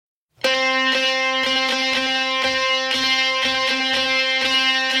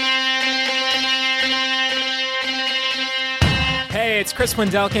Chris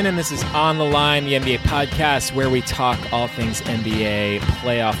Wendelkin, and this is On the Line, the NBA podcast where we talk all things NBA,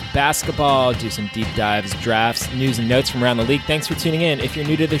 playoff basketball, do some deep dives, drafts, news, and notes from around the league. Thanks for tuning in. If you're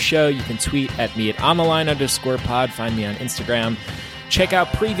new to the show, you can tweet at me at ontheline_pod. Find me on Instagram. Check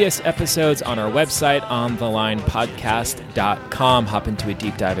out previous episodes on our website, onthelinepodcast.com. Hop into a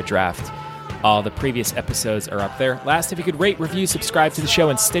deep dive, a draft. All the previous episodes are up there. Last, if you could rate, review, subscribe to the show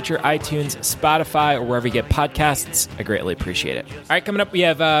in Stitcher, iTunes, Spotify, or wherever you get podcasts, I greatly appreciate it. All right, coming up, we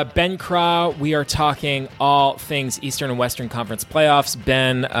have Ben Craw. We are talking all things Eastern and Western Conference playoffs.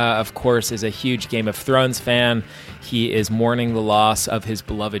 Ben, of course, is a huge Game of Thrones fan. He is mourning the loss of his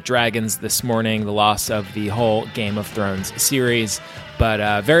beloved dragons this morning, the loss of the whole Game of Thrones series.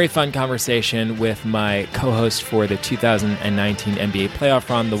 But very fun conversation with my co-host for the 2019 NBA playoff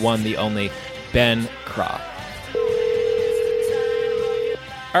run, the one, the only, Ben Craw.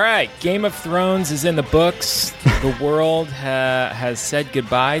 All right, Game of Thrones is in the books. The world has said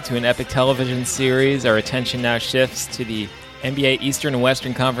goodbye to an epic television series. Our attention now shifts to the NBA Eastern and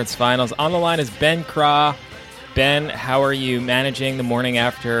Western Conference Finals. On the line is Ben Craw. Ben, how are you managing the morning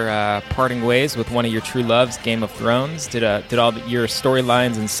after parting ways with one of your true loves, Game of Thrones? Did all your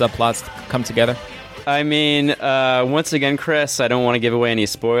storylines and subplots come together? I mean, once again, Chris, I don't want to give away any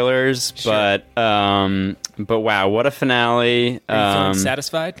spoilers, Sure. but wow, what a finale! Are you feeling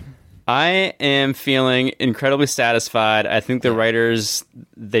satisfied? I am feeling incredibly satisfied. I think the writers,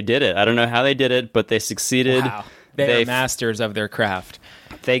 they did it. I don't know how they did it, but they succeeded. Wow, they are masters of their craft.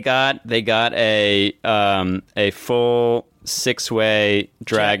 They got a full six-way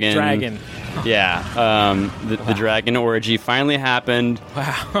dragon. Yeah, the dragon orgy finally happened.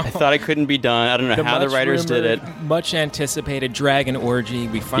 Wow. I thought it couldn't be done. I don't know how the writers did it. Much anticipated dragon orgy.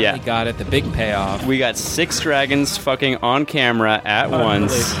 We finally got it. The big payoff. We got 6 dragons fucking on camera at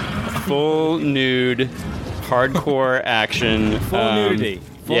once. Full nude, hardcore action. Full nudity.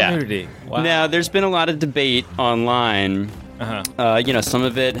 Full nudity. Wow. Now, there's been a lot of debate online. Some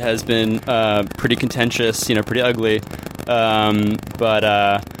of it has been pretty contentious, pretty ugly.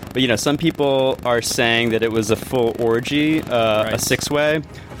 But some people are saying that it was a full orgy, a 6-way.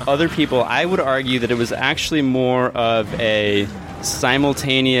 Other people, I would argue that it was actually more of a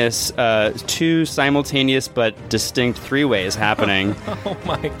simultaneous, 2 simultaneous but distinct 3-ways happening. Oh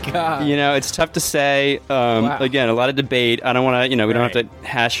my God. It's tough to say. Wow. Again, a lot of debate. I don't want to, we don't have to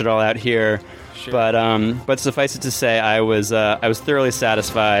hash it all out here. Sure. But suffice it to say, I was thoroughly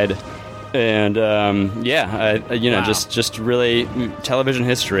satisfied, and Wow. just really television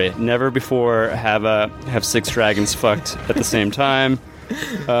history. Never before have 6 dragons fucked at the same time.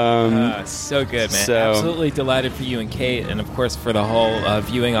 So good, man. So, absolutely delighted for you and Kate, and of course for the whole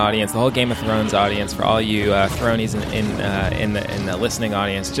viewing audience, the whole Game of Thrones audience, for all you Thronies in the listening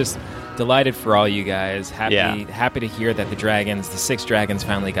audience. Just delighted for all you guys. Happy to hear that the 6 dragons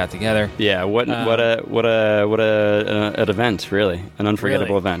finally got together. Yeah, what an event, really, an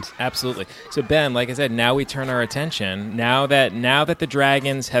unforgettable event. Absolutely. So Ben, like I said, now we turn our attention. Now that the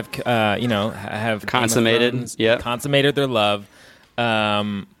dragons have consummated, consummated their love.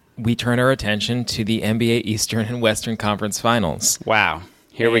 We turn our attention to the NBA Eastern and Western Conference Finals. Wow.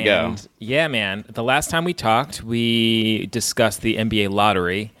 Here we go. Yeah, man. The last time we talked, we discussed the NBA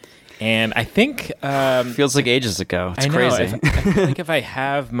lottery. And I think... feels like ages ago. It's crazy. I feel like if I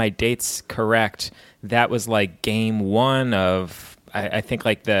have my dates correct, that was like game 1 of, I think,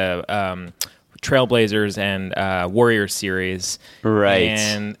 like the Trailblazers and Warriors series. Right.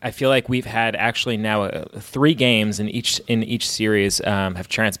 And I feel like we've had actually now 3 games in each series have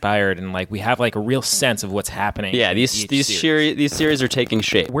transpired, and like we have like a real sense of what's happening. Yeah, these series are taking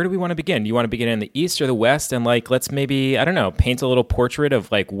shape. Where do we want to begin? Do you want to begin in the East or the West? And like, let's maybe, I don't know, paint a little portrait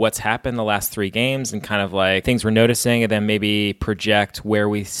of like what's happened the last 3 games and kind of like things we're noticing, and then maybe project where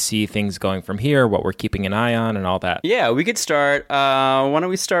we see things going from here, what we're keeping an eye on, and all that. Yeah, we could start. Why don't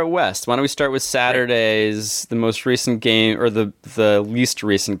we start West? Why don't we start with Saturday's, the most recent game, or the least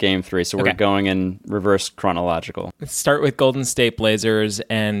recent game 3, so we're going in reverse chronological. Let's start with Golden State Blazers,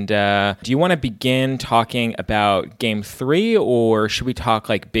 and do you want to begin talking about game 3, or should we talk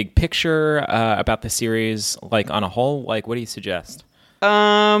like big picture about the series like on a whole? Like, what do you suggest?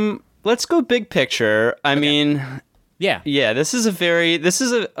 Let's go big picture. I mean... Yeah. This is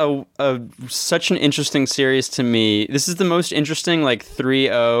such an interesting series to me. This is the most interesting, like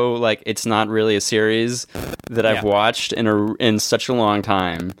 3-0, like it's not really a series that I've watched in such a long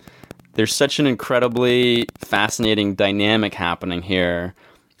time. There's such an incredibly fascinating dynamic happening here,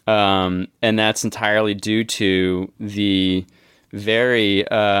 and that's entirely due to the very,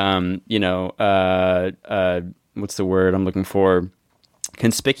 what's the word I'm looking for?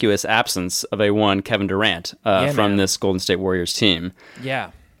 conspicuous absence of a one Kevin Durant from this Golden State Warriors team.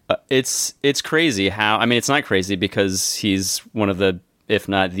 Yeah. It's crazy how, I mean, it's not crazy because he's one of the, if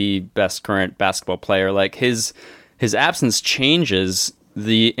not the best current basketball player. Like his absence changes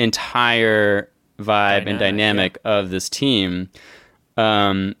the entire vibe and dynamic of this team.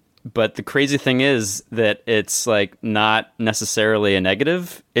 But the crazy thing is that it's like not necessarily a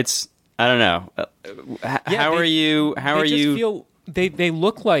negative. It's, I don't know. How are you? They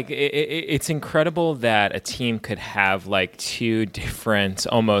look like it's incredible that a team could have like two different,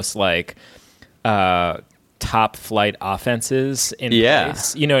 almost like top flight offenses in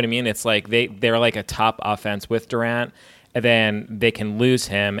place. You know what I mean? It's like they're like a top offense with Durant, and then they can lose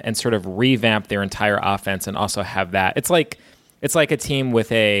him and sort of revamp their entire offense and also have that. It's like a team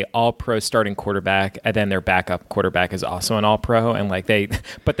with a all-pro starting quarterback, and then their backup quarterback is also an all-pro, and like they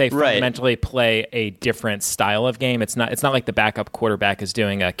fundamentally play a different style of game. It's not like the backup quarterback is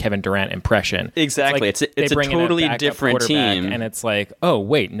doing a Kevin Durant impression. Exactly, it's a totally different team, and it's like, oh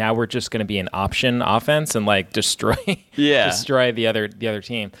wait, now we're just going to be an option offense and like destroy the other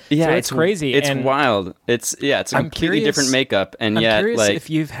team. Yeah, so it's crazy. It's wild. It's a completely different makeup, and I'm yet curious like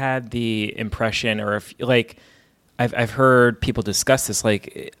if you've had the impression, or if like. I've heard people discuss this.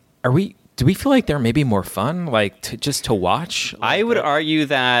 Like, do we feel like they're maybe more fun, like to watch? Like, I would argue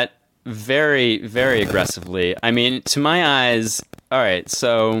that very, very aggressively. I mean, to my eyes, all right.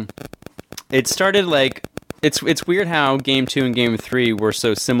 So it started like it's weird how Game 2 and Game 3 were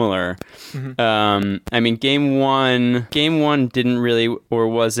so similar. Mm-hmm. I mean, Game 1 didn't really, or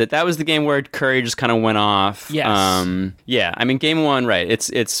was it? That was the game where Curry just kind of went off. Yes. Yeah. I mean, Game 1, right?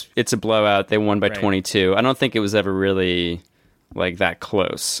 It's a blowout. They won by 22. I don't think it was ever really like that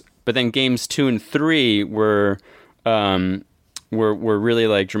close. But then Games 2 and 3 were really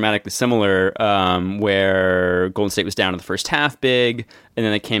like dramatically similar, where Golden State was down in the first half big, and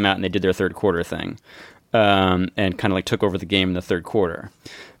then they came out and they did their third quarter thing. And kind of like took over the game in the third quarter.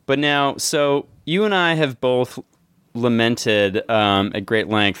 But now, so you and I have both lamented at great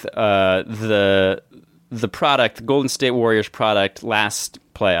length the product, Golden State Warriors product last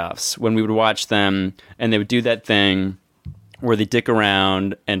playoffs, when we would watch them and they would do that thing where they dick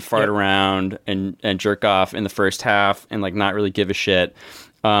around and fart around and jerk off in the first half and like not really give a shit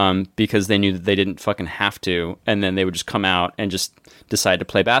because they knew that they didn't fucking have to, and then they would just come out and just decide to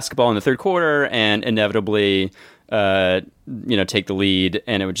play basketball in the third quarter and inevitably take the lead,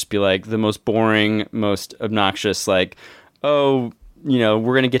 and it would just be like the most boring, most obnoxious, like, oh, we're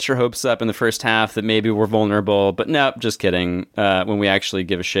going to get your hopes up in the first half that maybe we're vulnerable, but nope, just kidding. When we actually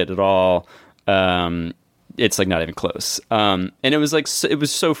give a shit at all, it's like not even close. And it was like, it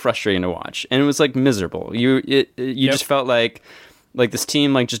was so frustrating to watch, and it was like miserable. You just felt like this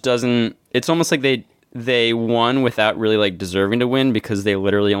team like just doesn't, it's almost like they won without really like deserving to win because they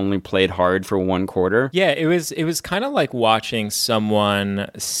literally only played hard for one quarter. Yeah, it was kind of like watching someone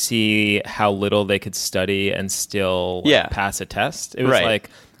see how little they could study and still pass a test. It was like,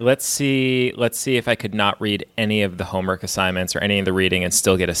 let's see if I could not read any of the homework assignments or any of the reading and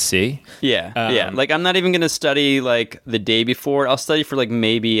still get a C. Yeah. Like, I'm not even going to study like the day before. I'll study for like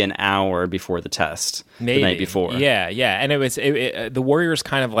maybe an hour before the test. The night before. Yeah. And it was the Warriors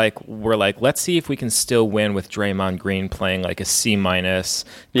kind of like were like, let's see if we can still win with Draymond Green playing like a C-,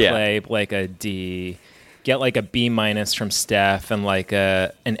 play like a D, get like a B- from Steph and like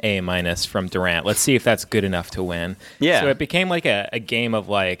an A- from Durant. Let's see if that's good enough to win. Yeah. So it became like a game of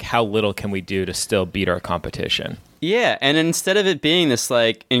like, how little can we do to still beat our competition? Yeah, and instead of it being this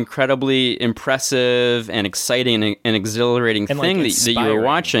like incredibly impressive and exciting and exhilarating and thing like that you were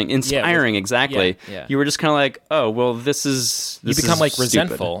watching, inspiring, exactly. Yeah. You were just kind of like, oh, well, this you become like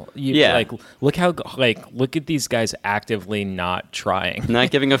stupid. Resentful. Like, look at these guys actively not trying, not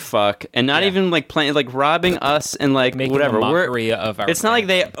giving a fuck, and not even like playing, like robbing us and like making whatever. A mockery of our it's not like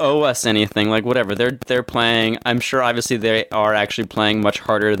they owe us anything. Like whatever, they're playing. I'm sure, obviously, they are actually playing much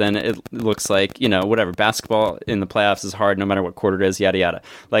harder than it looks like. Whatever, basketball in the playoffs is hard no matter what quarter it is, yada yada.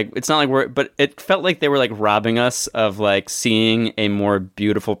 Like, it's not like but it felt like they were like robbing us of like seeing a more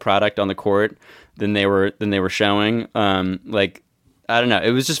beautiful product on the court than they were showing. Like, I don't know,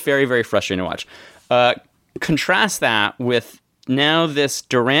 it was just very, very frustrating to watch. Contrast that with now this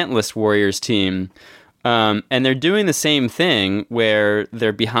Durantless Warriors team, and they're doing the same thing where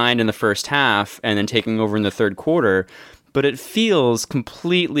they're behind in the first half and then taking over in the third quarter. But it feels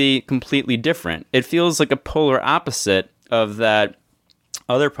completely different. It feels like a polar opposite of that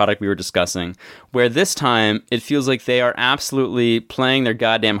other product we were discussing, where this time it feels like they are absolutely playing their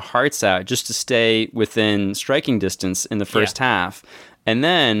goddamn hearts out just to stay within striking distance in the first half. And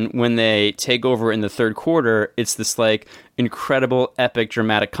then when they take over in the third quarter, it's this like incredible, epic,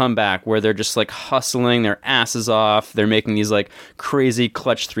 dramatic comeback where they're just like hustling their asses off. They're making these like crazy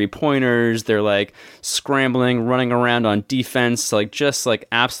clutch 3-pointers. They're like scrambling, running around on defense, like just like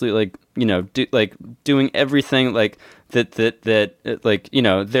absolutely like doing everything like that like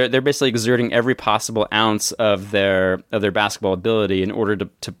they're basically exerting every possible ounce of their basketball ability in order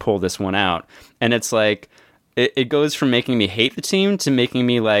to pull this one out. And it's like it goes from making me hate the team to making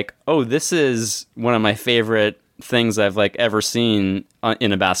me like, oh, this is one of my favorite things I've like ever seen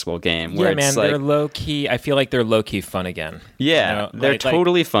in a basketball game. Where man, it's like, they're low key. I feel like they're low key fun again. Yeah, they're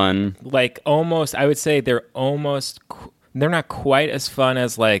totally fun. Like almost, I would say they're almost. They're not quite as fun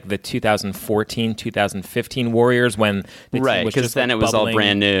as like the 2014, 2015 Warriors when the team was just then like it was bubbling. all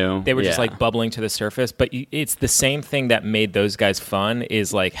brand new. They were just like bubbling to the surface. But it's the same thing that made those guys fun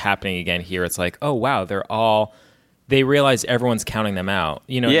is like happening again here. It's like, oh wow, they realize everyone's counting them out.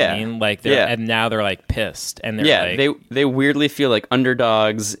 You know what I mean? Like and now they're like pissed and they're like, they weirdly feel like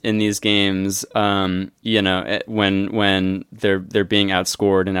underdogs in these games. When they're being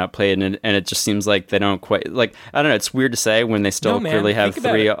outscored and outplayed, and it just seems like they don't quite like. I don't know. It's weird to say when they still clearly have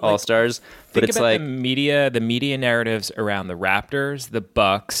three all-stars, but it's like the media narratives around the Raptors, the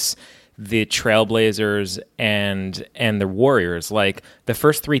Bucks, the Trailblazers, and the Warriors. Like the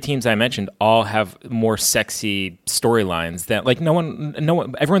first three teams I mentioned all have more sexy storylines that like no one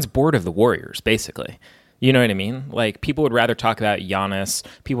everyone's bored of the Warriors basically. You know what I mean? Like people would rather talk about Giannis,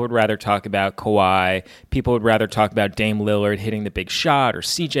 people would rather talk about Kawhi, people would rather talk about Dame Lillard hitting the big shot or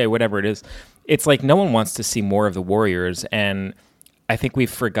CJ, whatever it is. It's like no one wants to see more of the Warriors, and I think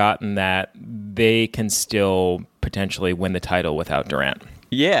we've forgotten that they can still potentially win the title without Durant.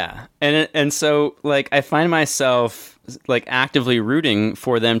 Yeah, and so like I find myself like actively rooting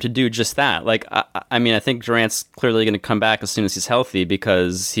for them to do just that. Like I mean, I think Durant's clearly going to come back as soon as he's healthy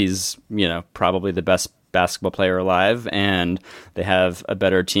because he's probably the best basketball player alive, and they have a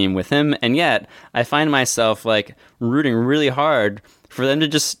better team with him. And yet, I find myself like rooting really hard for them to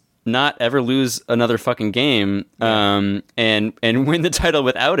just not ever lose another fucking game, and win the title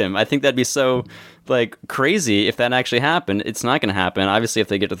without him. I think that'd be so like crazy if that actually happened. It's not going to happen. Obviously, if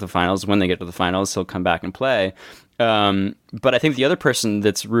they get to the finals, when they get to the finals, he'll come back and play. But I think the other person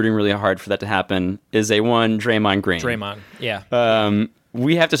that's rooting really hard for that to happen is Draymond Green. Draymond, yeah.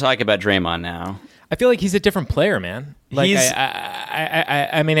 We have to talk about Draymond now. I feel like he's a different player, man. Like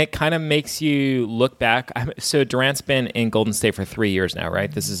I mean, it kind of makes you look back. So Durant's been in Golden State for 3 years now, right?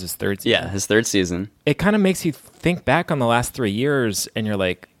 This is his third season. Yeah, his third season. It kind of makes you think back on the last 3 years, and you're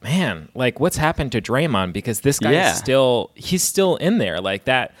like, man, like what's happened to Draymond? Because this guy he's still in there. Like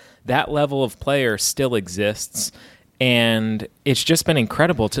that level of player still exists, and it's just been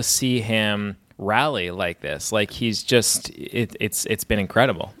incredible to see him rally like this. Like he's just it's been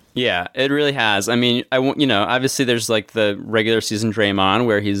incredible. Yeah, it really has. I mean, obviously there's like the regular season Draymond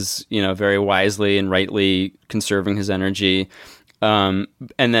where he's, very wisely and rightly conserving his energy.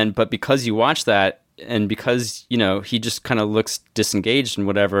 But because you watch that and because, he just kind of looks disengaged and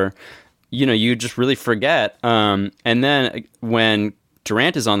whatever, you just really forget. And then when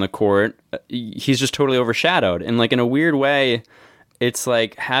Durant is on the court, he's just totally overshadowed. And like in a weird way, it's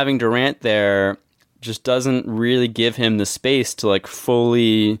like having Durant there just doesn't really give him the space to like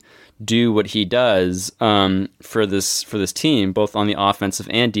fully do what he does for this team, both on the offensive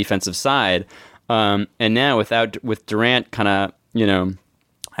and defensive side. And now with Durant kind of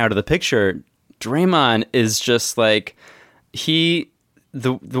out of the picture, Draymond is just like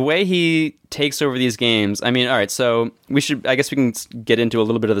the way he takes over these games. I mean, all right, so I guess we can get into a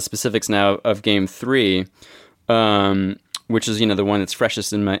little bit of the specifics now of Game 3. Which is, the one that's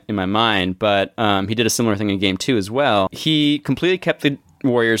freshest in my mind. But he did a similar thing in Game 2 as well. He completely kept the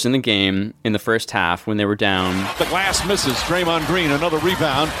Warriors in the game in the first half when they were down. The glass misses. Draymond Green, another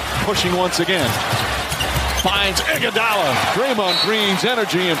rebound, pushing once again. Finds Iguodala. Draymond Green's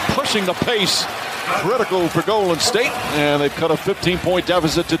energy and pushing the pace. Critical for Golden State, and they've cut a 15-point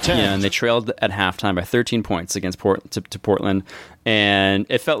deficit to 10. Yeah, and they trailed at halftime by 13 points against Portland. And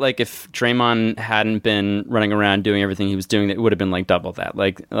it felt like if Draymond hadn't been running around doing everything he was doing, it would have been like double that.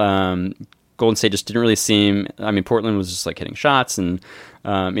 Like Golden State just didn't really seem. I mean, Portland was just like hitting shots and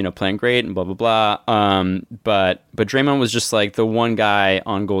playing great and blah blah blah. But Draymond was just like the one guy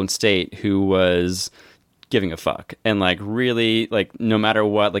on Golden State who was giving a fuck, and like really like no matter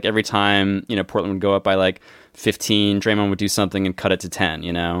what, like every time Portland would go up by like 15, Draymond would do something and cut it to 10,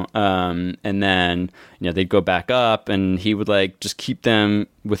 and then they'd go back up and he would like just keep them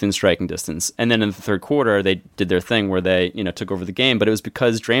within striking distance. And then in the third quarter they did their thing where they took over the game, but it was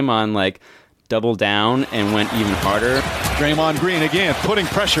because Draymond like doubled down and went even harder. Draymond Green again, putting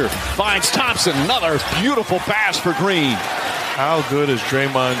pressure, finds Thompson. Another beautiful pass for Green. How good has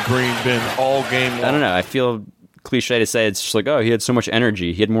Draymond Green been all game long? I don't know. I feel cliche to say it's just like, oh, he had so much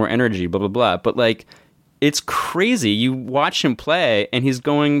energy. He had more energy, blah, blah, blah. But, like, it's crazy. You watch him play, and he's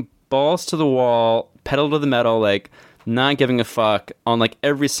going balls to the wall, pedal to the metal, like, not giving a fuck on, like,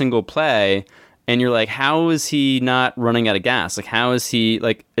 every single play. And you're like, how is he not running out of gas? Like, how is he,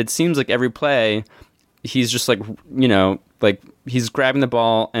 like, it seems like every play, he's just, like, you know, like, he's grabbing the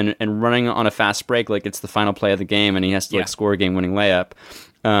ball and running on a fast break like it's the final play of the game, and he has to, like, score a game-winning layup.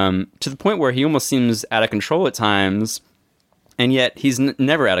 To the point where he almost seems out of control at times, and yet he's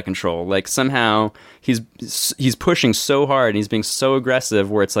never out of control. Like, somehow he's pushing so hard and he's being so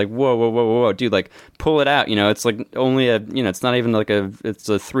aggressive where it's like, whoa, dude, like, pull it out. You know, it's like only it's not even like it's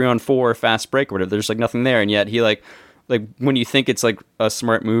a 3-on-4 fast break or whatever. There's like nothing there, and yet he like when you think it's like a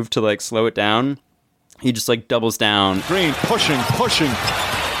smart move to like slow it down, he just like doubles down. Green pushing.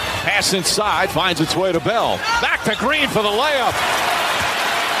 Pass inside, finds its way to Bell. Back to Green for the layup.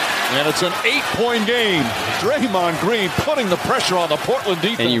 And it's an 8-point game. Draymond Green putting the pressure on the Portland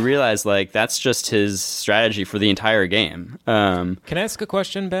defense. And you realize, like, that's just his strategy for the entire game. Can I ask a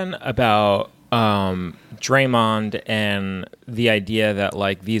question, Ben, about Draymond and the idea that,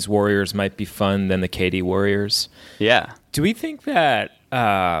 like, these Warriors might be fun than the KD Warriors? Yeah. Do we think that,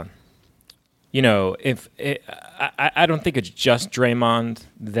 you know, I don't think it's just Draymond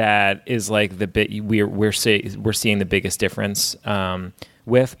that is, like, the bit we're seeing the biggest difference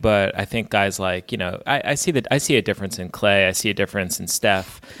with, but I think guys like, you know, I see a difference in Clay, I see a difference in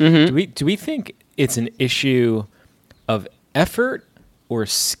Steph. Mm-hmm. Do we think it's an issue of effort or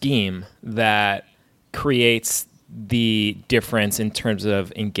scheme that creates the difference in terms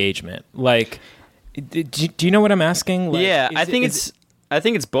of engagement? Like, do you know what I'm asking? Like, yeah, I think it's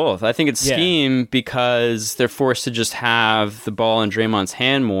both. I think it's scheme because they're forced to just have the ball in Draymond's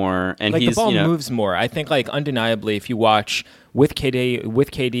hand more, and like, he's, the ball you know, moves more. I think, like, undeniably, if you watch with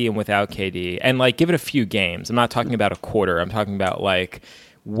KD and without KD, and, like, give it a few games. I'm not talking about a quarter. I'm talking about, like,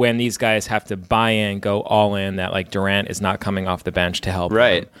 when these guys have to buy in, go all in, that, like, Durant is not coming off the bench to help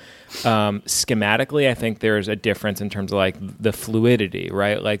them. Schematically, I think there's a difference in terms of, like, the fluidity,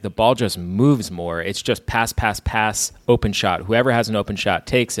 right? Like, the ball just moves more. It's just pass, open shot. Whoever has an open shot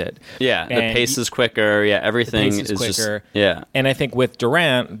takes it. Yeah, the pace is quicker. Yeah, everything is quicker. Just, yeah. And I think with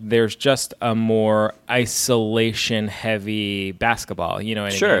Durant, there's just a more isolation-heavy basketball. You know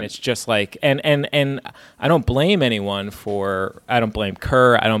what I mean? It's just like, and I don't blame anyone I don't blame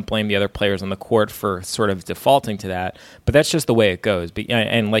Kerr, I don't blame the other players on the court for sort of defaulting to that, but that's just the way it goes.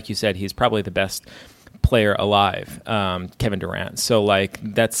 And like you said, he's probably the best player alive, Kevin Durant. So, like,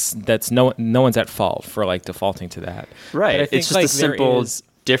 that's no one's at fault for, like, defaulting to that. Right. But I think, it's just a simple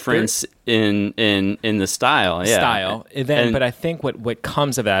difference in the style. Yeah. But I think what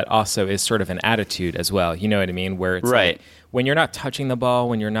comes of that also is sort of an attitude as well. You know what I mean? Where it's right. Like, when you're not touching the ball,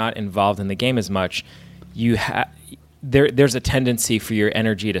 when you're not involved in the game as much, there's a tendency for your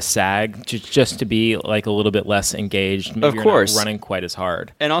energy to sag, just to be, like, a little bit less engaged. Maybe of course. You're not running quite as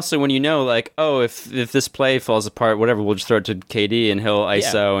hard. And also when you know, like, oh, if this play falls apart, whatever, we'll just throw it to KD and he'll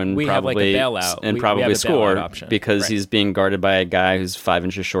ISO and we probably have, like, a bailout. And we probably have a score option. because he's being guarded by a guy who's 5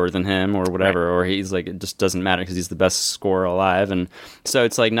 inches shorter than him or whatever, or he's like, it just doesn't matter because he's the best scorer alive. And so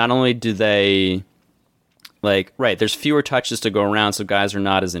it's like, not only do they, like, right, there's fewer touches to go around, so guys are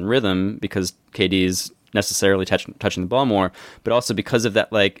not as in rhythm because KD's necessarily touching the ball more, but also because of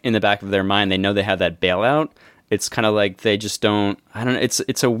that, like, in the back of their mind, they know they have that bailout. It's kind of like they just don't. I don't know.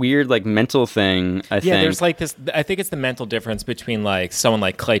 It's a weird, like, mental thing. I think. Yeah, there's, like, this. I think it's the mental difference between, like, someone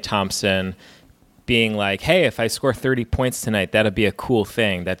like Klay Thompson being like, hey, if I score 30 points tonight, that'll be a cool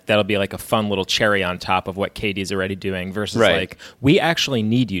thing. That'll be, like, a fun little cherry on top of what KD's already doing. Versus, like, we actually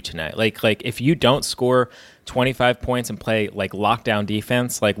need you tonight. Like if you don't score 25 points and play, like, lockdown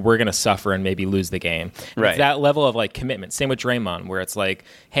defense, like, we're going to suffer and maybe lose the game. Right. It's that level of, like, commitment. Same with Draymond, where it's like,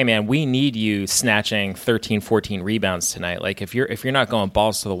 hey, man, we need you snatching 13, 14 rebounds tonight. Like, if you're not going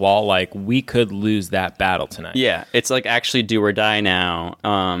balls to the wall, like, we could lose that battle tonight. Yeah, it's like actually do or die now.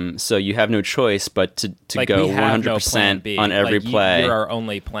 So you have no choice but to like, go 100% on every play. You're our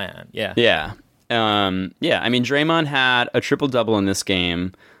only plan. Yeah. Yeah. I mean, Draymond had a triple-double in this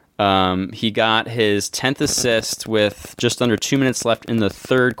game. He got his 10th assist with just under 2 minutes left in the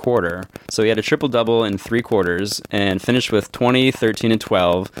third quarter. So he had a triple-double in 3 quarters and finished with 20, 13, and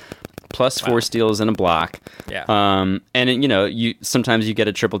 12, plus 4 steals and a block. Yeah. And, you know, sometimes you get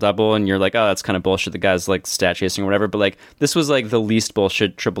a triple-double and you're like, oh, that's kind of bullshit. The guy's, like, stat chasing or whatever. But, like, this was, like, the least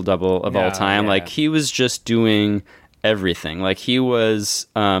bullshit triple-double of all time. Yeah. Like, he was just doing everything. Like he was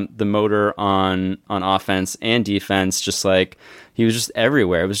the motor on offense and defense. Just like he was just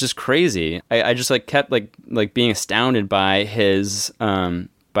everywhere. It was just crazy. I just like kept like being astounded by his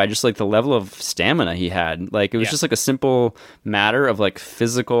by just like the level of stamina he had. Like it was just like a simple matter of like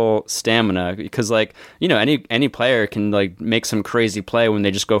physical stamina, because like, you know, any player can like make some crazy play when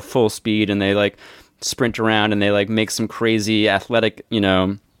they just go full speed and they like sprint around and they like make some crazy athletic, you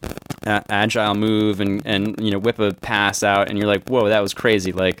know, agile move and you know, whip a pass out, and you're like, whoa, that was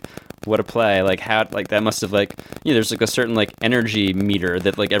crazy. Like, what a play. Like how, like that must have like, you know, there's like a certain like energy meter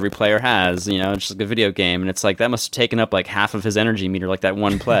that like every player has, you know, it's just like a video game, and it's like that must have taken up like half of his energy meter, like that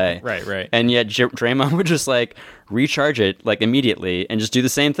one play. Right. And yet Draymond would just like recharge it like immediately and just do the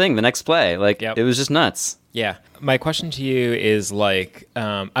same thing the next play. Like It was just nuts. Yeah. My question to you is like,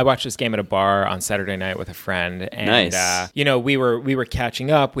 I watched this game at a bar on Saturday night with a friend, and you know, we were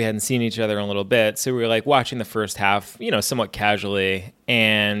catching up. We hadn't seen each other in a little bit, so we were like watching the first half, you know, somewhat casually.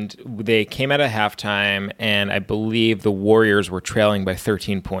 And they came out at halftime, and I believe the Warriors were trailing by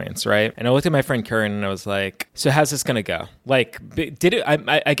 13 points, right? And I looked at my friend Curran, and I was like, "So how's this gonna go?" Like, did it?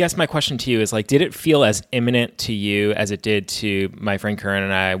 I guess my question to you is like, did it feel as imminent to you as it did to my friend Curran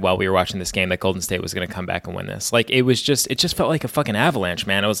and I while we were watching this game that Golden State was going to come back and win this? Like, it just felt like a fucking avalanche,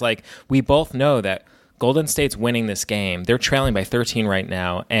 man. It was like, we both know that Golden State's winning this game. They're trailing by 13 right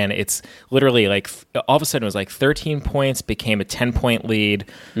now, and it's literally like all of a sudden it was like 13 points became a 10-point lead.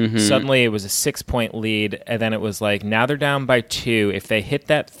 Mm-hmm. Suddenly it was a 6-point lead, and then it was like now they're down by 2. If they hit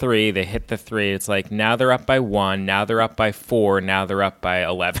that 3, they hit the 3. It's like now they're up by 1, now they're up by 4, now they're up by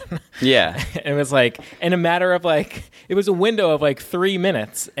 11. Yeah. It was like in a matter of like, it was a window of like 3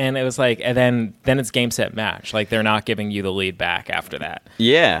 minutes, and it was like, and then it's game set match. Like they're not giving you the lead back after that.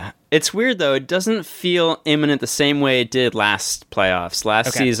 Yeah. It's weird, though. It doesn't feel imminent the same way it did last playoffs,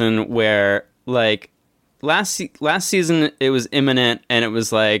 last season, where, like, last season it was imminent and it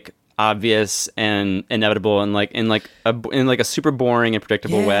was, like, obvious and inevitable and, like, in a super boring and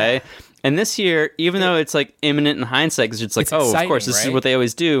predictable way. And this year, even though it's, like, imminent in hindsight, because it's like, it's exciting, of course, this is what they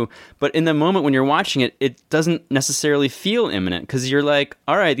always do. But in the moment when you're watching it, it doesn't necessarily feel imminent, because you're like,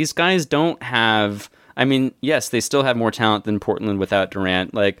 all right, these guys don't have... I mean, yes, they still have more talent than Portland without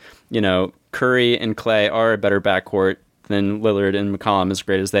Durant. Like, you know, Curry and Clay are a better backcourt than Lillard and McCollum, as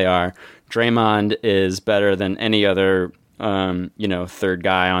great as they are. Draymond is better than any other, you know, third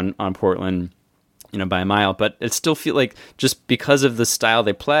guy on Portland, you know, by a mile. But it still feels like, just because of the style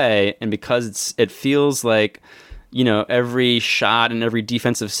they play and because it feels like, you know, every shot and every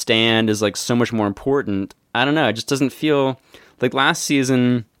defensive stand is like so much more important. I don't know. It just doesn't feel like last year's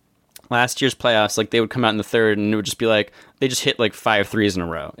playoffs, like they would come out in the third and it would just be like, they just hit like 5 threes in a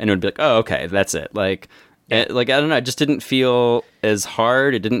row and it would be like, oh, okay, that's it. Like, I don't know, it just didn't feel as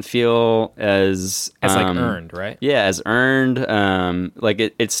hard. It didn't feel as like earned, right? Yeah, as earned. Like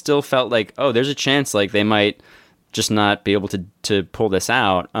it still felt like, oh, there's a chance like they might just not be able to pull this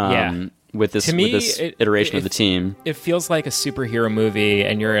out. With this iteration of the team. It feels like a superhero movie,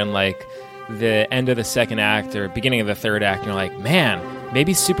 and you're in like the end of the second act or beginning of the third act, and you're like, man,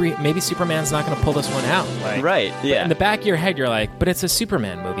 maybe Superman's not going to pull this one out. Like, right? Yeah. In the back of your head, you're like, but it's a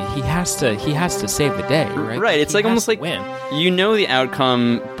Superman movie. He has to save the day, right? Right. It's like almost like win. You know the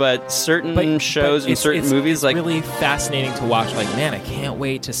outcome, but certain shows and certain movies, it's like really fascinating to watch. Like, man, I can't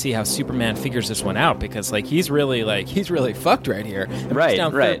wait to see how Superman figures this one out, because like he's really fucked right here. And right.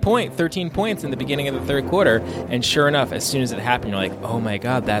 Down 13 points in the beginning of the third quarter, and sure enough, as soon as it happened, you're like, oh my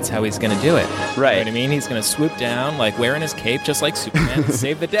god, that's how he's going to do it. Right. You know what I mean? He's going to swoop down, like wearing his cape, just like Superman.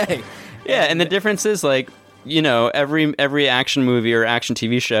 Save the day. Yeah, and the difference is, like, you know, every action movie or action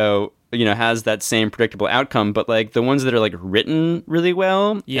TV show, you know, has that same predictable outcome, but like the ones that are like written really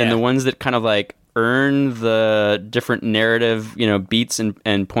well, and the ones that kind of like earn the different narrative, you know, beats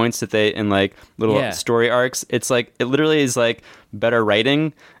and points that they, and like little story arcs, it's like, it literally is like better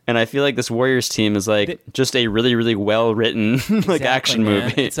writing. And I feel like this Warriors team is like just a really, really well written like action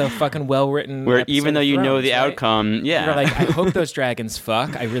movie. It's a fucking well written. Where even though you know the outcome, you're like, I hope those dragons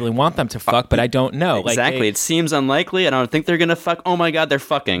fuck. I really want them to fuck, but I don't know. Exactly. It seems unlikely. I don't think they're gonna fuck. Oh my god, they're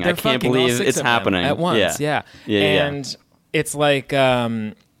fucking. I can't believe it's happening at once. Yeah. And it's like.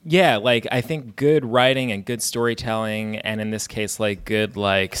 Like I think good writing and good storytelling, and in this case, like good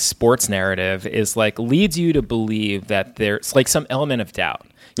like sports narrative, is like leads you to believe that there's like some element of doubt.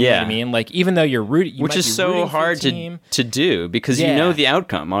 You know what I mean? Like, even though you're rooting, which is so hard to do because you know the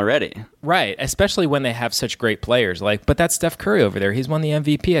outcome already. Right, especially when they have such great players. Like, but that's Steph Curry over there. He's won the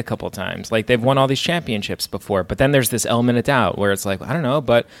MVP a couple times. Like, they've won all these championships before. But then there's this element of doubt where it's like, I don't know,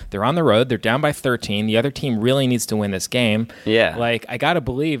 but they're on the road. They're down by 13. The other team really needs to win this game. Yeah. Like, I got to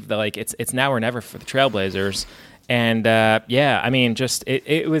believe that, like, it's now or never for the Trailblazers. And I mean, just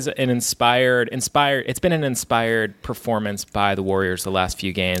it was an inspired. It's been an inspired performance by the Warriors the last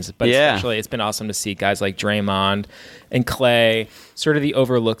few games, but especially it's been awesome to see guys like Draymond and Clay, sort of the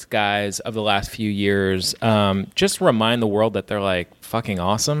overlooked guys of the last few years, just remind the world that they're like fucking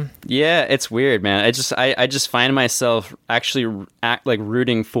awesome. Yeah, it's weird, man. I just find myself actually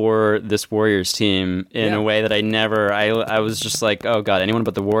rooting for this Warriors team in a way that I never. I was just like, oh god, anyone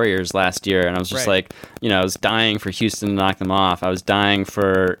but the Warriors last year, and I was just like, I was dying for Houston to knock them off. I was dying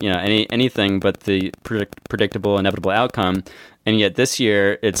for anything but the predictable, inevitable outcome. And yet this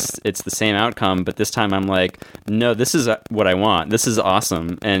year, it's the same outcome, but this time I'm like, no, this is what I want. This is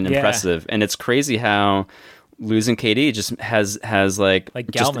awesome and impressive. And it's crazy how losing KD just has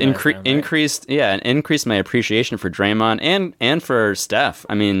just increased my appreciation for Draymond and for Steph.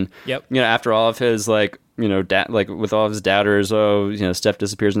 I mean, after all of his with all of his doubters, Steph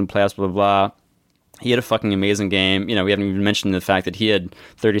disappears in the playoffs, blah blah blah. He had a fucking amazing game. We haven't even mentioned the fact that he had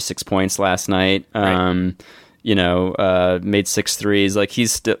 36 points last night. Right. Made 6 threes. Like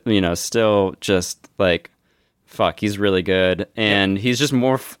he's still just like, fuck, he's really good. And he's just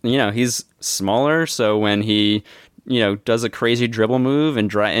more, he's smaller. So when he, does a crazy dribble move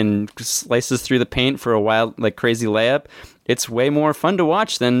and slices through the paint for a wild, like crazy layup, it's way more fun to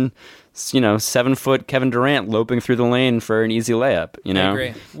watch than, 7-foot Kevin Durant loping through the lane for an easy layup, I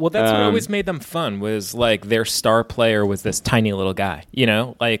agree. Well, that's what always made them fun, was like their star player was this tiny little guy,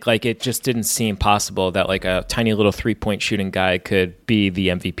 like it just didn't seem possible that like a tiny little 3-point shooting guy could be the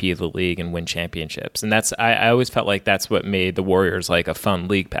MVP of the league and win championships. And that's, I always felt like that's what made the Warriors like a fun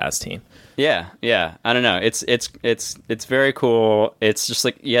league pass team. Yeah. I don't know. It's very cool. It's just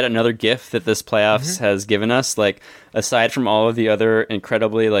like yet another gift that this playoffs has given us. Like aside from all of the other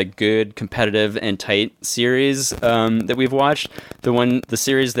incredibly like good, competitive, and tight series that we've watched, the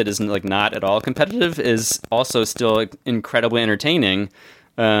series that is like not at all competitive is also still incredibly entertaining.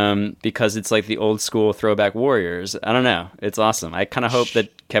 Because it's like the old school throwback Warriors. I don't know. It's awesome. I kind of hope that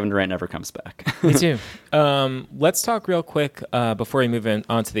Kevin Durant never comes back. Me too. Let's talk real quick before we move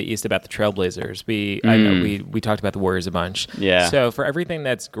on to the East about the Trailblazers. I know we talked about the Warriors a bunch. Yeah. So for everything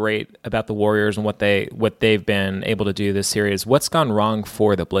that's great about the Warriors and what they've been able to do this series, what's gone wrong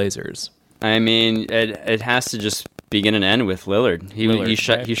for the Blazers? I mean, it has to just begin and end with Lillard.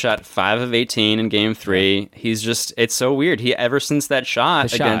 He shot 5 of 18 in Game 3. He's just, it's so weird. Ever since that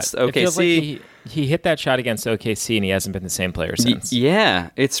shot against OKC, it feels like he hit that shot against OKC and he hasn't been the same player since.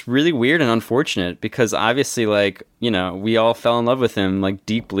 Yeah, it's really weird and unfortunate because obviously, like, we all fell in love with him like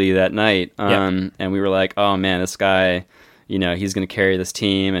deeply that night, and we were like, oh man, this guy, he's going to carry this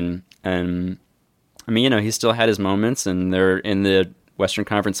team, and I mean, he still had his moments, and they're in the Western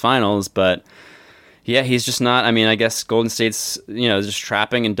Conference Finals, but. Yeah, he's just not. I mean, I guess Golden State's, just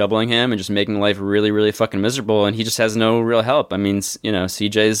trapping and doubling him and just making life really, really fucking miserable, and he just has no real help. I mean,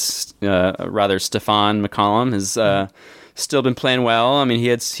 CJ's Stephon McCollum has still been playing well. I mean, he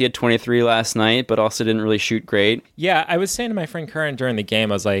had 23 last night, but also didn't really shoot great. Yeah, I was saying to my friend Curran during the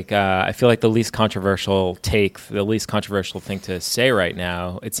game, I was like, I feel like the least controversial thing to say right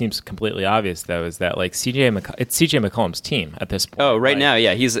now, it seems completely obvious though, is that like it's CJ McCollum's team at this point. Oh, right now,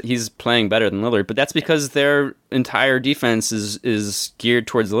 yeah, he's playing better than Lillard, but that's because their entire defense is geared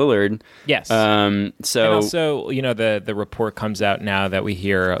towards Lillard. Yes. So and also, the report comes out now that we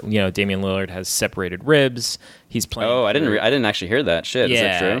hear, Damian Lillard has separated ribs. He's playing. Oh, I didn't actually hear that. Shit, yeah, is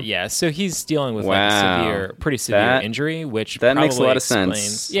that true? Yeah. So he's dealing with like a pretty severe injury, which that probably makes a lot of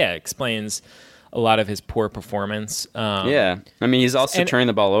sense. Yeah, explains a lot of his poor performance. Yeah, I mean, he's also turning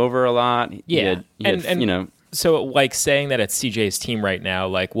the ball over a lot. Yeah, So, like, saying that it's CJ's team right now,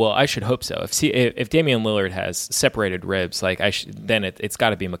 like, well, I should hope so. If Damian Lillard has separated ribs, like, then it's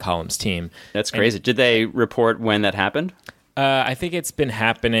got to be McCollum's team. That's crazy. Did they report when that happened? I think it's been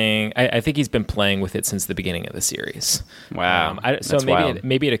happening. I think he's been playing with it since the beginning of the series. Wow.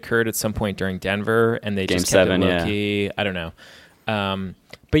 Maybe it occurred at some point during Denver, and they just kept it low key. I don't know.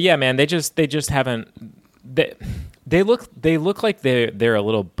 But yeah, man, they just haven't. They look like they're a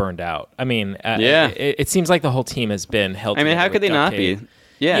little burned out. I mean, it seems like the whole team has been held. I mean, how could they not be?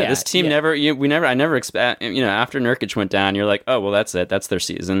 Yeah, this team I never expect, after Nurkic went down, you're like, oh, well, that's it. That's their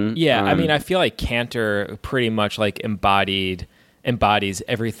season. Yeah, I mean, I feel like Cantor pretty much like embodies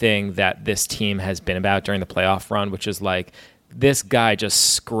everything that this team has been about during the playoff run, which is like this guy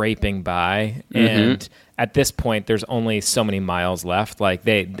just scraping by. And at this point, there's only so many miles left. Like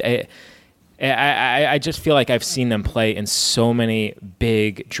I just feel like I've seen them play in so many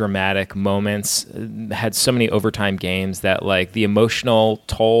big, dramatic moments, had so many overtime games that like the emotional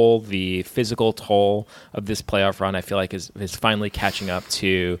toll, the physical toll of this playoff run, I feel like is finally catching up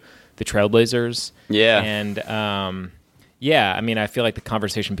to the Trailblazers. Yeah. And I mean, I feel like the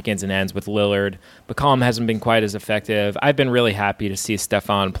conversation begins and ends with Lillard. McCollum hasn't been quite as effective. I've been really happy to see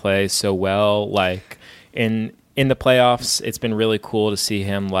Stephon play so well. Like in the playoffs, it's been really cool to see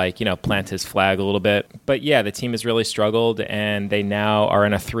him plant his flag a little bit. But yeah, the team has really struggled, and they now are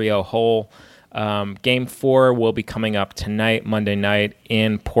in a 3-0 hole. Game 4 will be coming up tonight, Monday night,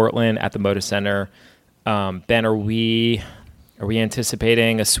 in Portland at the Moda Center. Ben, are we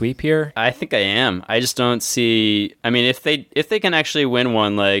anticipating a sweep here? I think I am. I just don't see. I mean, if they can actually win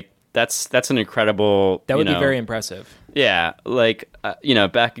one, like that's an incredible. That would be very impressive. Yeah,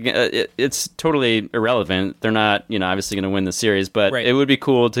 back again, it's totally irrelevant. They're not, obviously going to win the series, but It would be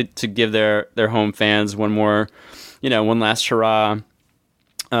cool to give their home fans one more, one last hurrah,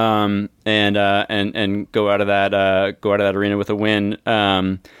 and go out of that arena with a win.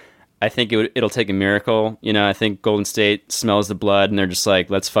 I think it'll take a miracle. I think Golden State smells the blood, and they're just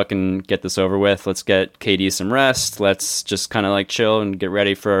like, let's fucking get this over with. Let's get KD some rest. Let's just kind of chill and get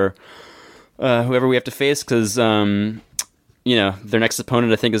ready for whoever we have to face, because their next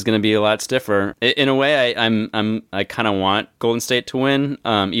opponent I think is going to be a lot stiffer. In a way, I kind of want Golden State to win,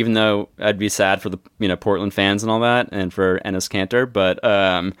 even though I'd be sad for the Portland fans and all that, and for Enes Kanter, but.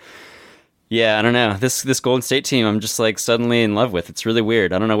 Yeah, I don't know. This Golden State team, I'm just suddenly in love with. It's really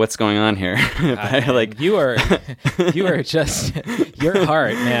weird. I don't know what's going on here. You are just your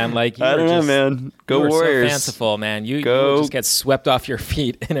heart, man. I don't know, man. Go Warriors! So fanciful, man. You just get swept off your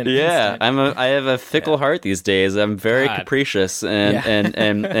feet in an instant. I have a fickle heart these days. I'm very capricious and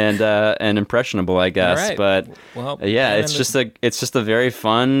impressionable, I guess. Right. But it's just a very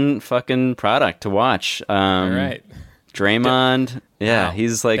fun fucking product to watch. All right. Draymond,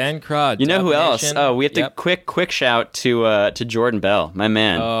 he's Ben Crod. You know who else? Oh, we have to quick shout to Jordan Bell, my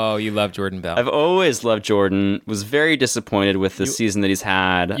man. Oh, you love Jordan Bell. I've always loved Jordan. Was very disappointed with the season that he's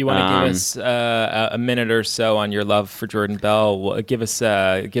had. You want to give us a minute or so on your love for Jordan Bell? Give us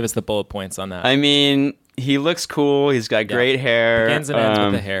the bullet points on that. I mean, he looks cool. He's got great hair. Begins and ends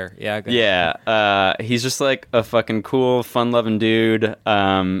with the hair. Yeah. He's just a fucking cool, fun-loving dude.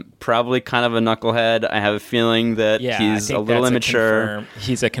 Probably kind of a knucklehead. I have a feeling that he's a little immature.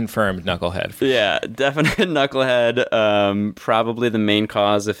 He's a confirmed knucklehead. Yeah, definite knucklehead. Probably the main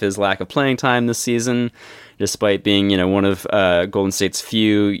cause of his lack of playing time this season, despite being one of Golden State's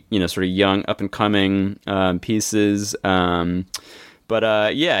few sort of young up-and-coming pieces. But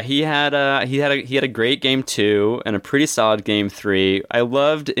he had a great game 2 and a pretty solid game 3. I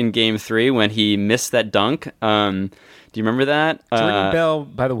loved in game 3 when he missed that dunk. Do you remember that? Jordan Bell,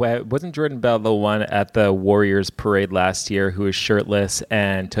 by the way, wasn't Jordan Bell the one at the Warriors parade last year who was shirtless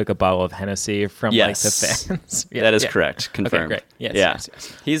and took a bottle of Hennessy from the fans? That is correct. Confirmed. Okay, great. Yes.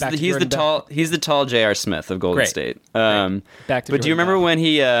 He's the tall J.R. Smith of Golden State. Back to but do you remember when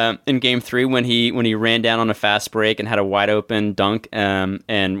he in game 3 when he ran down on a fast break and had a wide open dunk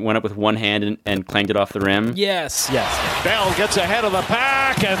and went up with one hand and clanged it off the rim? Yes. Bell gets ahead of the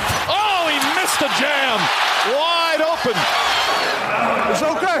pack and he missed the jam. Wide open. It's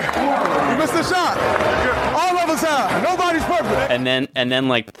okay. You missed the shot. All of us have. Nobody's perfect. And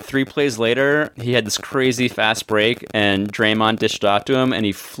then 3 plays later, he had this crazy fast break, and Draymond dished off to him, and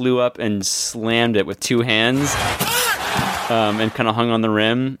he flew up and slammed it with 2 hands, and kind of hung on the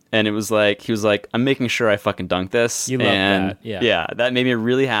rim. And it was he was like, "I'm making sure I fucking dunk this." You love that, yeah. That made me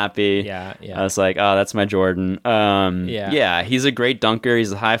really happy. Yeah. I was like, "Oh, that's my Jordan." He's a great dunker.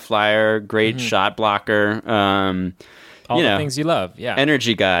 He's a high flyer, great shot blocker. All the things you love,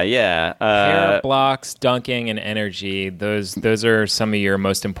 energy guy, hair, blocks, dunking, and energy. Those are some of your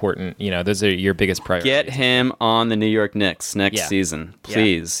most important. Those are your biggest priorities. Get him on the New York Knicks next season,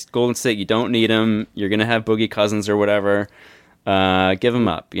 please. Golden State, you don't need him. You're gonna have Boogie Cousins or whatever. Give him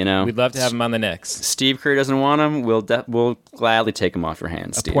up. We'd love to have him on the Knicks. Steve Kerr doesn't want him. We'll gladly take him off your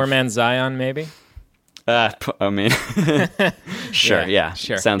hands. Steve. Poor man Zion, maybe. I mean, sure,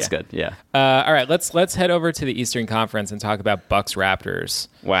 sure, sounds good. Yeah. All right, let's head over to the Eastern Conference and talk about Bucks Raptors.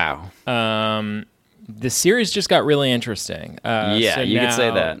 Wow. The series just got really interesting. You could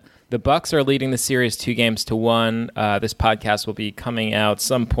say that. The Bucks are leading the series 2-1. This podcast will be coming out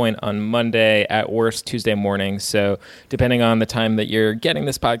some point on Monday, at worst Tuesday morning. So depending on the time that you're getting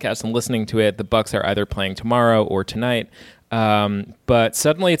this podcast and listening to it, the Bucks are either playing tomorrow or tonight. But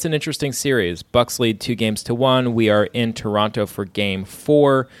suddenly it's an interesting series. Bucks lead 2-1. We are in Toronto for game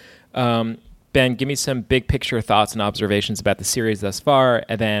 4. Ben, give me some big picture thoughts and observations about the series thus far,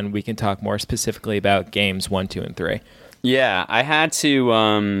 and then we can talk more specifically about games 1, 2, and 3. Yeah, I had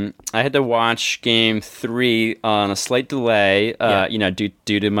to watch Game 3 on a slight delay.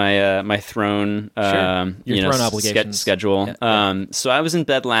 Due to my throne Your throne obligations. schedule. Yeah. So I was in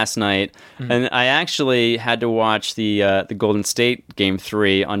bed last night, and I actually had to watch the Golden State Game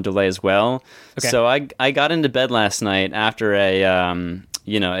 3 on delay as well. Okay. So I got into bed last night after a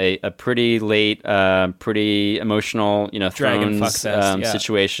pretty late, pretty emotional, Dragon Thrones fuck fest,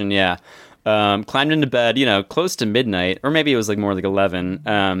 situation. Yeah. Climbed into bed, close to midnight, or maybe it was like more like 11.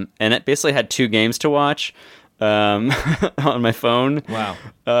 And it basically had 2 games to watch on my phone. Wow.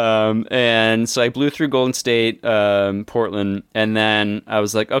 And so I blew through Golden State, Portland, and then I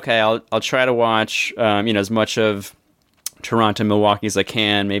was like, okay, I'll try to watch as much of Toronto, Milwaukee as I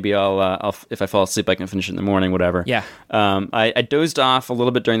can. Maybe I'll if I fall asleep, I can finish it in the morning, whatever. Yeah. I dozed off a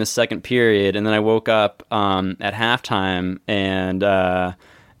little bit during the second period, and then I woke up at halftime, and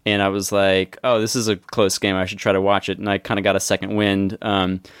I was like, oh, this is a close game. I should try to watch it. And I kind of got a second wind.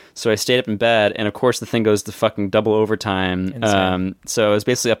 So I stayed up in bed. And, of course, the thing goes to fucking double overtime. So I was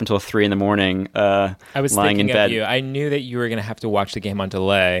basically up until 3 in the morning I was lying thinking in bed. of you. I knew that you were going to have to watch the game on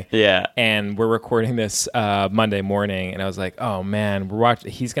delay. Yeah. And we're recording this Monday morning. And I was like, oh, man,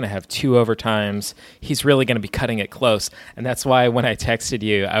 he's going to have 2 overtimes. He's really going to be cutting it close. And that's why when I texted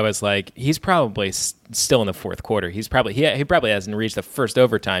you, I was like, he's probably still in the fourth quarter. He probably hasn't reached the first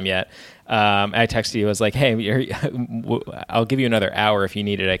overtime yet. I texted you. I was like, "Hey, I'll give you another hour if you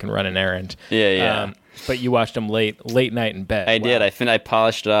need it. I can run an errand." Yeah. But you watched him late night in bed. I did. I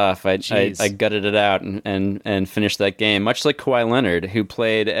polished it off. I gutted it out and finished that game. Much like Kawhi Leonard, who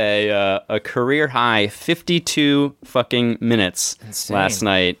played a career high 52 fucking minutes last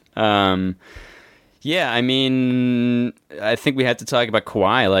night. Yeah, I mean, I think we had to talk about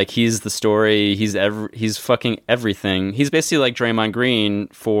Kawhi. Like, he's the story. He's fucking everything. He's basically like Draymond Green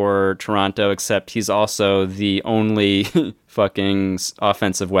for Toronto, except he's also the only fucking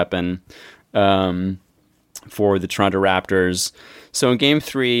offensive weapon for the Toronto Raptors. So in Game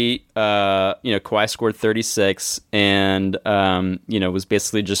 3, Kawhi scored 36, and was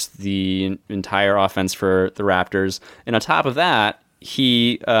basically just the entire offense for the Raptors. And on top of that,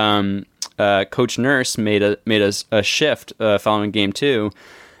 he Coach Nurse made a shift following Game 2,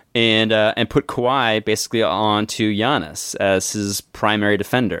 and put Kawhi basically onto Giannis as his primary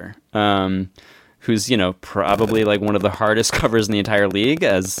defender, who's probably like one of the hardest covers in the entire league,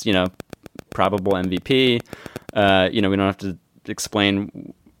 as probable MVP. We don't have to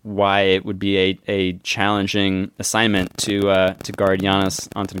explain why it would be a challenging assignment to guard Giannis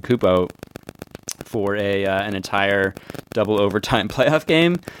Antetokounmpo for an entire double overtime playoff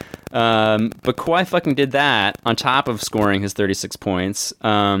game. But Kawhi fucking did that on top of scoring his 36 points.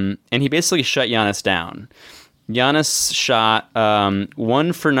 And he basically shut Giannis down. Giannis shot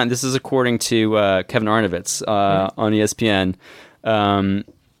 1 for 9. This is according to Kevin Arnovitz on ESPN.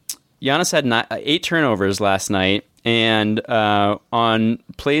 Giannis had 8 turnovers last night. And on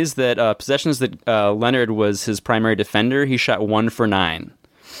plays possessions that Leonard was his primary defender, he shot 1 for 9.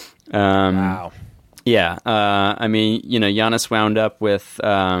 Wow. Yeah, Giannis wound up with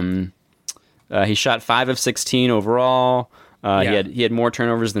he shot 5 of 16 overall. He had more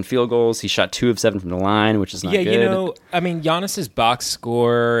turnovers than field goals. He shot 2 of 7 from the line, which is not good. Giannis's box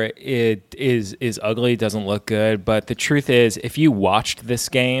score is ugly, doesn't look good. But the truth is, if you watched this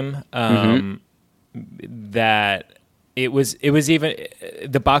game, that it was even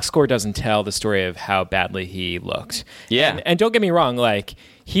the box score doesn't tell the story of how badly he looked. Yeah, and don't get me wrong, like,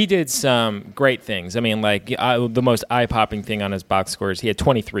 he did some great things. I mean, like, the most eye-popping thing on his box score is he had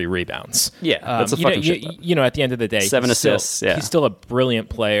 23 rebounds. Yeah, that's a fucking shit. At the end of the day, 7 assists. He's still a brilliant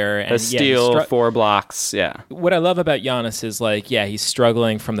player. And a steal, 4 blocks. Yeah. What I love about Giannis is, like, he's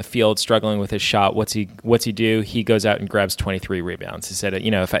struggling from the field, struggling with his shot. What's he do? He goes out and grabs 23 rebounds. He said,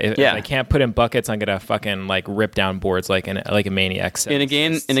 if I can't put in buckets, I'm gonna fucking like rip down boards like a maniac. In a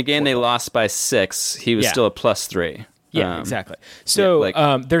game they lost by 6. He was still a +3. Yeah, exactly.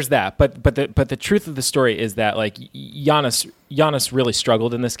 So there's that, but the truth of the story is that, like, Giannis really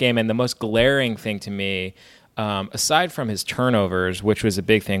struggled in this game, and the most glaring thing to me, aside from his turnovers, which was a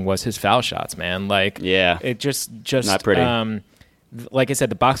big thing, was his foul shots. Man, like, it just not pretty. Like I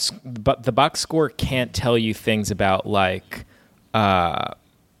said, the box score can't tell you things about, like,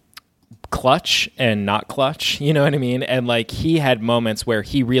 clutch and not clutch, you know what I mean? And, like, he had moments where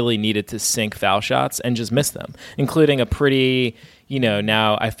he really needed to sink foul shots and just missed them, including a pretty,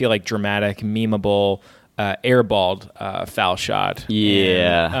 now I feel like dramatic, memeable, airballed foul shot.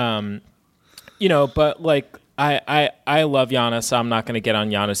 Yeah. And, but, like, I love Giannis. So I'm not going to get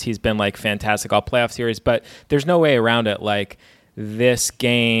on Giannis. He's been, like, fantastic all playoff series, but there's no way around it. Like, this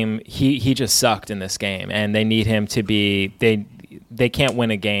game, he just sucked in this game, and they need him to be. They can't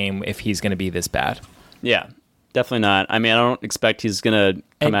win a game if he's going to be this bad. Yeah, definitely not. I mean, I don't expect he's going to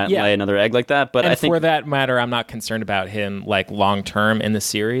come out and lay another egg like that. But and I think for that matter, I'm not concerned about him like long term in the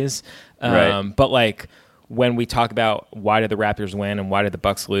series. Right. But like when we talk about why did the Raptors win and why did the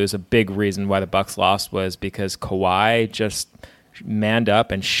Bucks lose, a big reason why the Bucks lost was because Kawhi just manned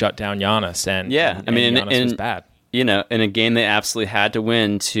up and shut down Giannis. And Giannis was bad. You know, in a game they absolutely had to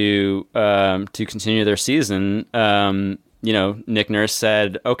win to continue their season. You know, Nick Nurse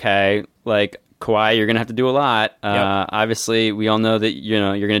said, "Okay, like Kawhi, you're gonna have to do a lot. Obviously, we all know that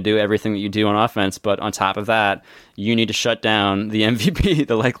you're gonna do everything that you do on offense, but on top of that, you need to shut down the MVP,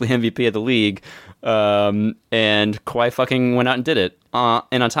 the likely MVP of the league." And Kawhi fucking went out and did it.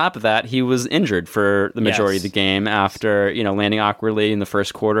 And on top of that, he was injured for the majority of the game after landing awkwardly in the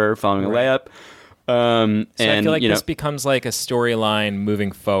first quarter following a layup. So I feel like this becomes like a storyline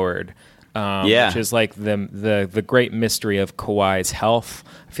moving forward. Which is like the great mystery of Kawhi's health.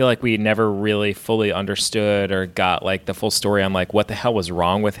 I feel like we never really fully understood or got like the full story on like what the hell was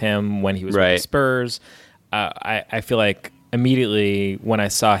wrong with him when he was with the Spurs. I feel like immediately when I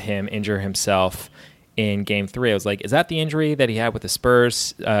saw him injure himself in Game 3, I was like, is that the injury that he had with the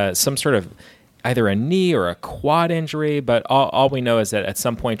Spurs? Some sort of either a knee or a quad injury, but all we know is that at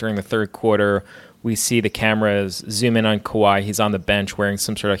some point during the third quarter, we see the cameras zoom in on Kawhi. He's on the bench wearing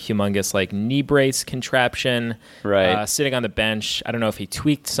some sort of humongous like knee brace contraption, sitting on the bench. I don't know if he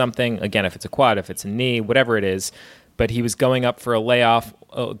tweaked something. Again, if it's a quad, if it's a knee, whatever it is. But he was going up for a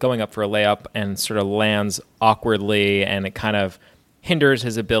layup and sort of lands awkwardly, and it kind of hinders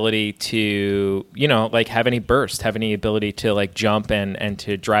his ability to, like have any burst, have any ability to like jump and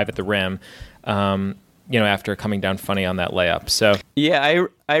to drive at the rim. After coming down funny on that layup. So yeah,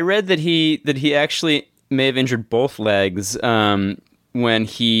 I read that he actually may have injured both legs when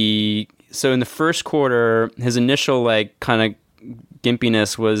he. So in the first quarter, his initial like kind of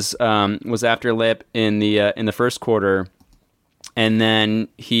gimpiness was after a layup in the first quarter, and then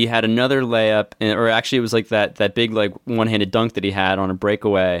he had another layup, or actually it was like that big like one-handed dunk that he had on a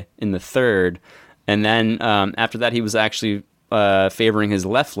breakaway in the third, and then after that he was actually favoring his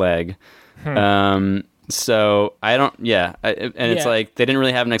left leg. So I don't, it's like they didn't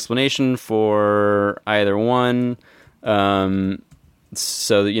really have an explanation for either one.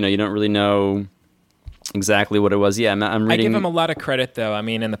 So you don't really know exactly what it was. Yeah, I'm reading. I give him a lot of credit though. I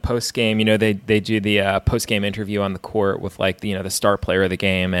mean, in the post game, they do the post game interview on the court with like the star player of the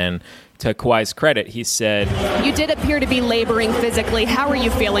game, and to Kawhi's credit, he said, "You did appear to be laboring physically. How are you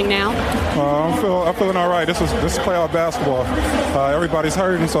feeling now?" I'm feeling all right. This is playoff basketball. Everybody's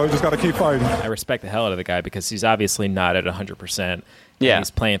hurting, so you just got to keep fighting. I respect the hell out of the guy because he's obviously not at 100%. Yeah, he's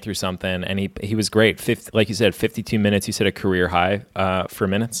playing through something, and he was great. Like you said, 52 minutes. You said a career high for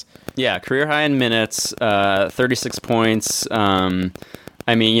minutes. Yeah, career high in minutes. 36 points. I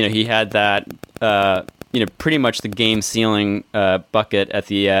mean, he had that. Pretty much the game-sealing bucket at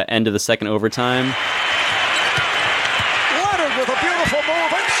the end of the second overtime. Leonard with a beautiful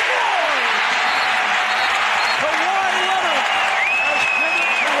move and scoring! Kawhi Leonard has given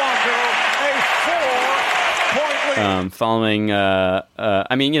Toronto a 4-point lead. Following,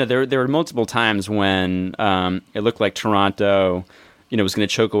 there were multiple times when it looked like Toronto was going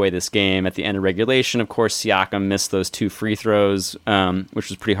to choke away this game at the end of regulation. Of course, Siakam missed those 2 free throws, which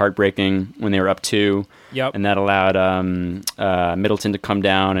was pretty heartbreaking when they were up 2. Yep. And that allowed Middleton to come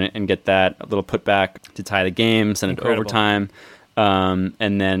down and get that little putback to tie the game, send it to overtime.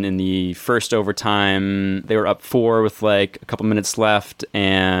 And then in the first overtime, they were up 4 with like a couple minutes left,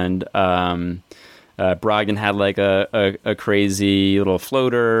 and Brogdon had like a crazy little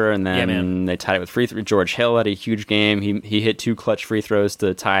floater, and then they tied it with free throw. George Hill had a huge game. He hit 2 clutch free throws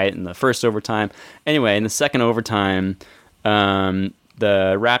to tie it in the first overtime. Anyway, in the second overtime, the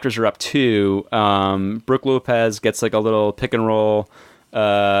Raptors are up 2. Brook Lopez gets like a little pick and roll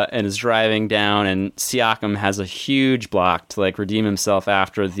and is driving down, and Siakam has a huge block to like redeem himself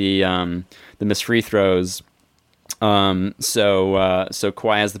after the missed free throws. So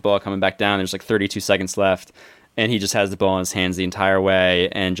Kawhi has the ball coming back down. There's like 32 seconds left, and he just has the ball in his hands the entire way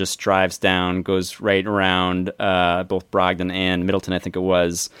and just drives down, goes right around both Brogdon and Middleton, I think it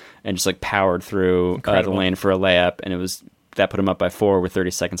was, and just like powered through the lane for a layup, and that put him up by 4 with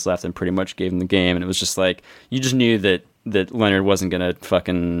 30 seconds left and pretty much gave him the game. And it was just like, you just knew that Leonard wasn't going to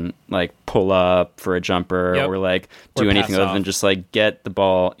fucking like pull up for a jumper or like do anything other than just like get the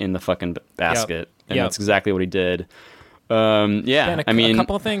ball in the fucking basket. And that's exactly what he did. A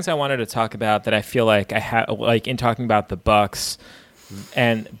couple of things I wanted to talk about that I feel like I had, like in talking about the Bucks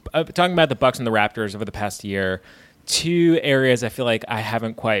and talking about the Bucks and the Raptors over the past year. two areas I feel like I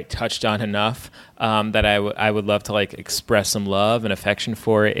haven't quite touched on enough that I would love to like express some love and affection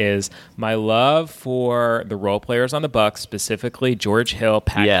for is my love for the role players on the Bucks, specifically George Hill,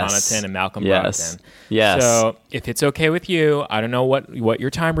 Pat Connaughton, and Malcolm Brogdon. Yes. So if it's okay with you, I don't know what your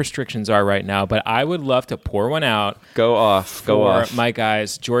time restrictions are right now, but I would love to pour one out. Go off. For my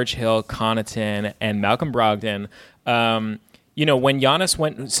guys, George Hill, Connaughton, and Malcolm Brogdon. When Giannis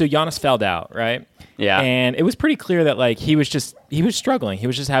went, so Giannis fouled out, right? Yeah. And it was pretty clear that like he was struggling. He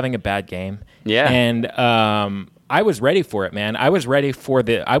was just having a bad game. Yeah. And I was ready for it, man. I was ready for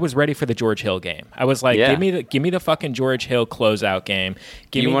the George Hill game. I was like, give me the fucking George Hill closeout game.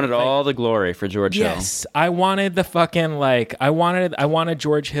 You wanted all the glory for George Hill. Yes, I wanted the fucking I wanted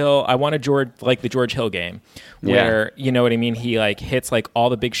George Hill. I wanted the George Hill game where you know what I mean. He like hits like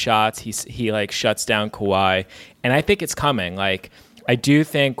all the big shots. He like shuts down Kawhi, and I think it's coming. Like I do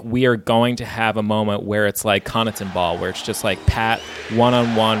think we are going to have a moment where it's like Connaughton ball, where it's just like Pat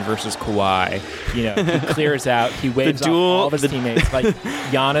one-on-one versus Kawhi. You know, he clears out, he waves off all of his teammates. Like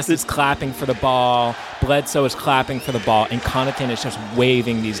Giannis is clapping for the ball, Bledsoe is clapping for the ball, and Connaughton is just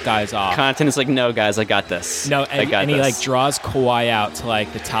waving these guys off. Connaughton is like, no, guys, I got this. No, and he like draws Kawhi out to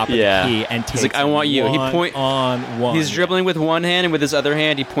like the top of the key and takes he's like, I want you. One-on-one. He's dribbling with one hand, and with his other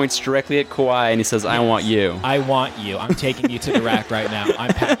hand, he points directly at Kawhi, and he says, I want you. I want you. I'm taking you to the rack right now.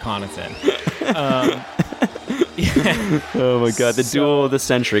 I'm Pat Connaughton. Oh my God, the duel of the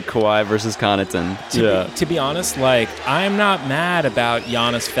century, Kawhi versus Connaughton. To be honest, like I'm not mad about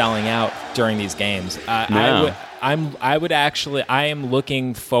Giannis fouling out during these games. I am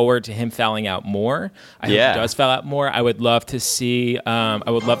looking forward to him fouling out more. I hope he does foul out more. I would love to see Coach Bud,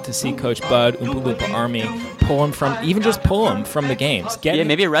 Oompa Loompa Army pull him from the games.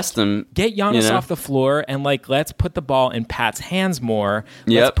 Maybe arrest him. Get Giannis off the floor and like let's put the ball in Pat's hands more.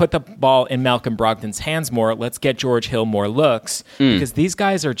 Let's put the ball in Malcolm Brogdon's hands more. Let's get George Hill more looks because these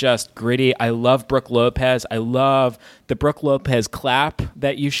guys are just gritty. I love Brook Lopez. I love the Brook Lopez clap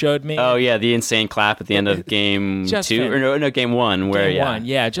that you showed me. Oh yeah, the insane clap at the end of game game one,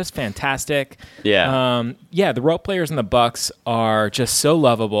 where just fantastic. The role players in the Bucks are just so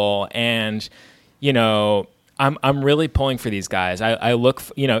lovable, and you know, I'm really pulling for these guys. I look,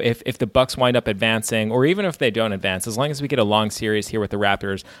 if the Bucks wind up advancing, or even if they don't advance, as long as we get a long series here with the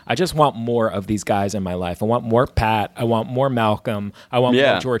Raptors, I just want more of these guys in my life. I want more Pat. I want more Malcolm. I want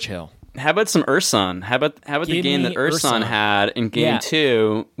more George Hill. How about some Ersan? How about the game that Ersan had in game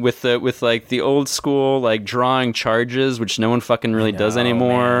 2 with like the old school like drawing charges, which no one fucking really does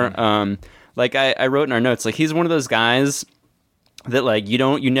anymore. Like I wrote in our notes, like he's one of those guys that like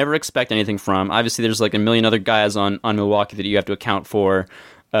you never expect anything from. Obviously, there's like a million other guys on Milwaukee that you have to account for.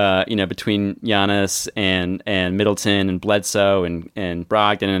 Between Giannis and Middleton and Bledsoe and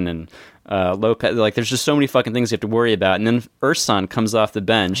Brogdon and Lopez, like there's just so many fucking things you have to worry about. And then Ersan comes off the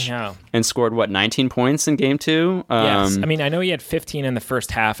bench and scored 19 points in game 2. Yes, I mean I know he had 15 in the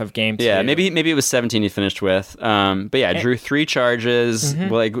first half of game 2. Yeah, maybe it was 17 he finished with. But yeah, drew 3 charges.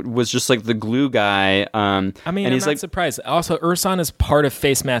 Like was just like the glue guy. I'm not surprised. Also, Ersan is part of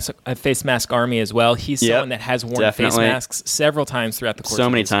face mask army as well. He's someone that has worn face masks several times throughout the course. So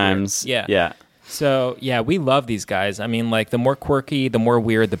of many his times. Career. Yeah. So yeah, we love these guys. I mean, like the more quirky, the more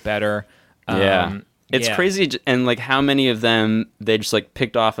weird, the better. It's crazy, and like how many of them they just like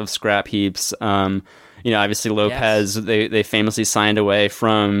picked off of scrap heaps. Obviously Lopez, they famously signed away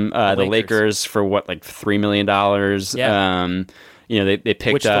from the Lakers for like $3 million. They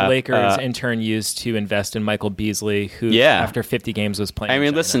picked which up, the Lakers in turn used to invest in Michael Beasley, who after 50 games was playing. I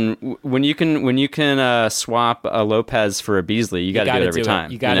mean, listen, when you can swap a Lopez for a Beasley, you got to do it every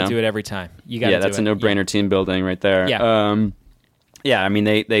time. You got to do it every time. That's a no-brainer team building right there. I mean,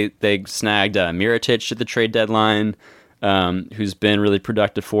 they snagged Mirotic at the trade deadline, who's been really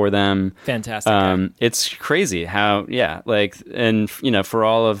productive for them. Fantastic. It's crazy how, for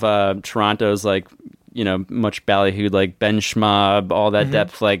all of Toronto's, like, much ballyhooed, like Ben Schmab, all that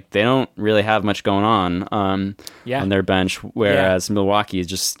depth, like they don't really have much going on their bench, whereas Milwaukee is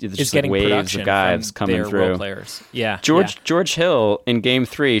just like waves of guys coming through. Role players. George Hill in game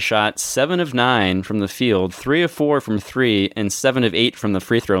 3 shot 7 of 9 from the field, 3 of 4 from 3, and 7 of 8 from the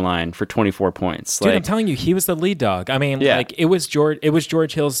free throw line for 24 points. Dude, I'm telling you, he was the lead dog. I mean, like it was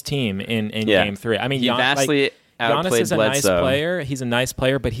George Hill's team in game 3. I mean, he vastly Giannis is a nice player. He's a nice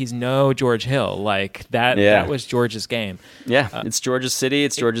player, but he's no George Hill. Like that. That was George's game. It's George's city.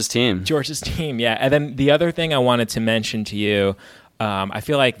 It's George's team. George's team. Yeah. And then the other thing I wanted to mention to you, I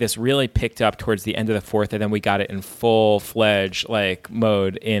feel like this really picked up towards the end of the fourth, and then we got it in full-fledged like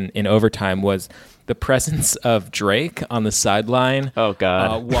mode in overtime. Was the presence of Drake on the sideline. Oh,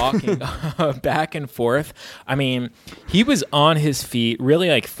 God. Walking back and forth. I mean, he was on his feet, really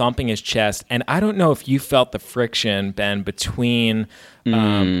like thumping his chest. And I don't know if you felt the friction, Ben, between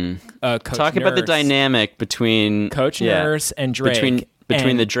Coach Talk about the dynamic between Coach Nurse and Drake.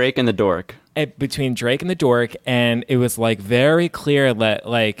 Between the Drake and the Dork. Between Drake and the Dork. And it was like very clear that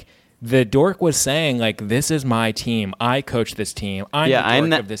like the Dork was saying like, this is my team. I coach this team. I'm the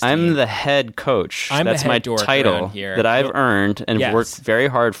Dork of this team. I'm the head coach. That's my title that I've earned and worked very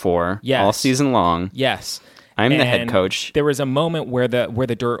hard for all season long. Yes. I'm the head coach. There was a moment where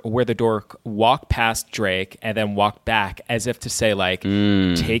the Dork walked past Drake and then walked back as if to say like,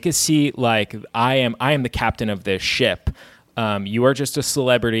 take a seat. Like I am the captain of this ship. You are just a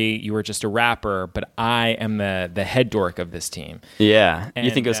celebrity. You are just a rapper, but I am the head dork of this team. Yeah, and,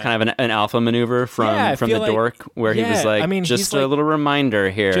 you think it was kind of an alpha maneuver from the dork, where he was like, just a little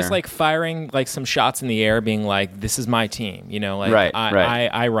reminder here, just like firing like some shots in the air, being like, "This is my team," you know, like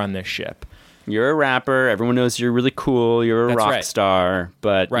I run this ship. You're a rapper. Everyone knows you're really cool. You're a rock star.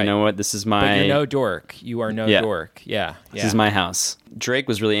 But you know what? This is my... But you're no dork. You are no dork. Yeah. This is my house. Drake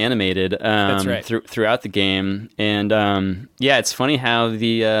was really animated throughout the game. And it's funny how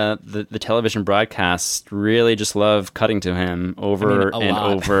the television broadcasts really just love cutting to him over and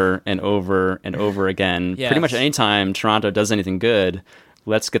over and over and over again. Yes. Pretty much anytime Toronto does anything good,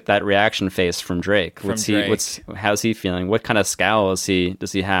 let's get that reaction face from Drake. How's he feeling? What kind of scowl does he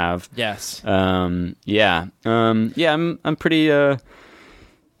have? Yes. I'm pretty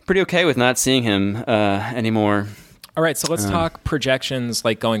okay with not seeing him anymore. All right, so let's talk projections,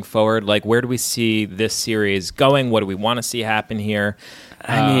 like going forward. Like, where do we see this series going? What do we want to see happen here?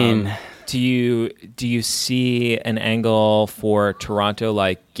 I mean, do you see an angle for Toronto,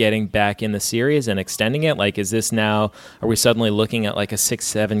 like getting back in the series and extending it? Like, is this now? Are we suddenly looking at like a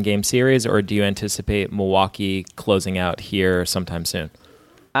 6-7 game series, or do you anticipate Milwaukee closing out here sometime soon?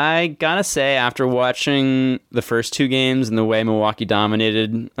 I gotta say, after watching the first 2 games and the way Milwaukee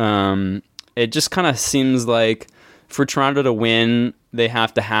dominated, it just kind of seems like for Toronto to win, they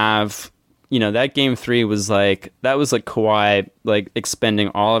have to have. You know, that game 3 was like Kawhi like expending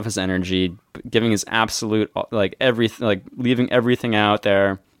all of his energy, giving his absolute leaving everything out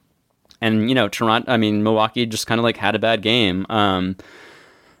there. And Milwaukee just kind of like had a bad game. And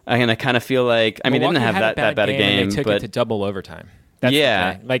I kind of feel like they didn't have that bad a game, they took but it to double overtime.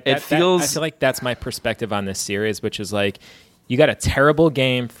 That's like I feel like that's my perspective on this series, which is like, you got a terrible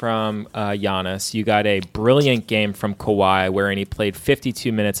game from Giannis. You got a brilliant game from Kawhi, wherein he played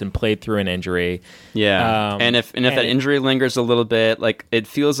 52 minutes and played through an injury. Yeah, and if that injury lingers a little bit, like it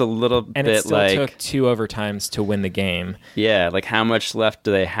feels a little bit like... And it still took 2 overtimes to win the game. Yeah, like how much left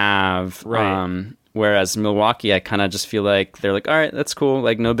do they have? Right. Whereas Milwaukee, I kind of just feel like they're like, all right, that's cool.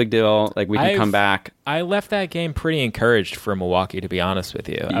 Like, no big deal. Like, we can come back. I left that game pretty encouraged for Milwaukee, to be honest with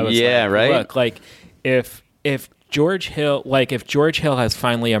you. I was right? Look, like, if George Hill has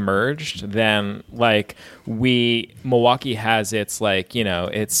finally emerged, then like Milwaukee has its like, you know,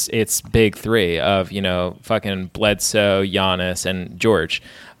 its big 3 of, you know, fucking Bledsoe, Giannis, and George.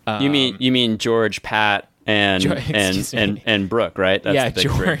 You mean George, Pat, and Brooke, right? That's the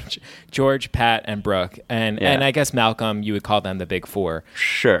big George, Pat, and Brooke, and I guess Malcolm, you would call them the big 4.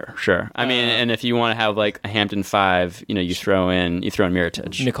 Sure. I mean, and if you want to have like a Hampton 5, you know, you throw in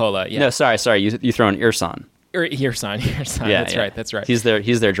Mirotic, Nikola. Yeah. No, sorry, you throw in Irsan. Irsan. Yeah, That's right. He's their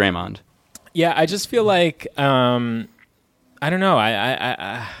Draymond. Yeah, I just feel like I don't know.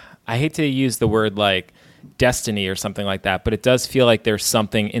 I hate to use the word like destiny or something like that, but it does feel like there's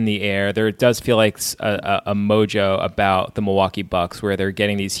something in the air. There does feel like a mojo about the Milwaukee Bucks, where they're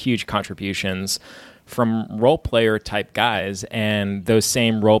getting these huge contributions from role player type guys, and those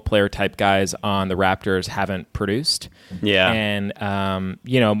same role player type guys on the Raptors haven't produced. Yeah. And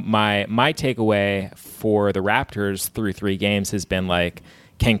my takeaway for the Raptors through 3 games has been like,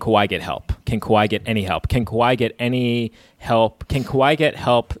 can Kawhi get help? Can Kawhi get any help? Can Kawhi get any help? Can Kawhi get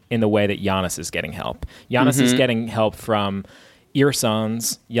help in the way that Giannis is getting help? Giannis is getting help from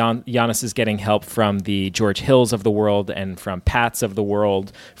Irsons. Giannis is getting help from the George Hills of the world, and from Pats of the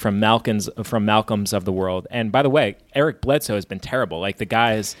world, from Malcolms of the world. And by the way, Eric Bledsoe has been terrible. Like the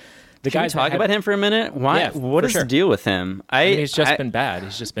guys. Can we talk about him for a minute? Why? Yeah, what is the deal with him? He's just been bad.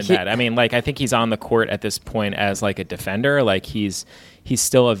 He's just been bad. I mean, like I think he's on the court at this point as like a defender. Like he's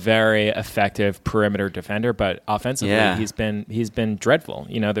still a very effective perimeter defender, but offensively he's been dreadful.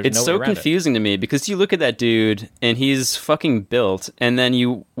 You know, it's so confusing to me, because you look at that dude and he's fucking built, and then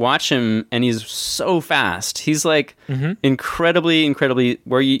you watch him and he's so fast. He's like incredibly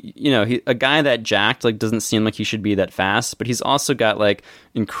where a guy that jacked like doesn't seem like he should be that fast, but he's also got like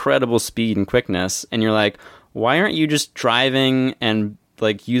incredible incredible speed and quickness, and you're like, why aren't you just driving and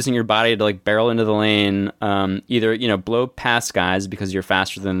like using your body to like barrel into the lane, either blow past guys because you're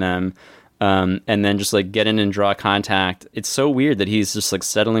faster than them, and then just like get in and draw contact. It's so weird that he's just like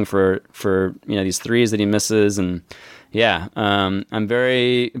settling for these threes that he misses, and I'm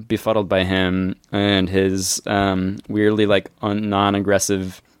very befuddled by him and his weirdly like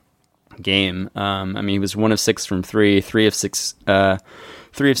non-aggressive game. He was 1 of 6 from 3, 3 of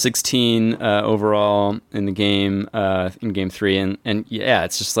 16 overall in the game, in game 3, and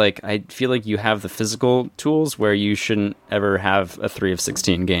it's just like I feel like you have the physical tools where you shouldn't ever have a 3 of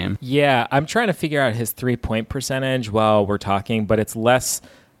 16 game. Yeah, I'm trying to figure out his 3-point percentage while we're talking, but it's less.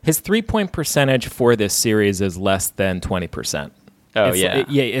 His 3-point percentage for this series is less than 20%.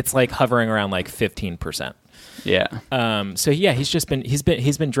 It's like hovering around like 15%. Yeah.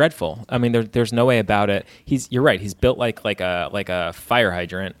 He's been dreadful. I mean, there's no way about it. You're right. He's built like a fire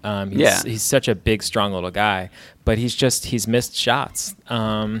hydrant. He's such a big, strong little guy, but he's missed shots.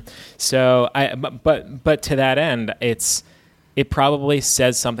 But to that end, it probably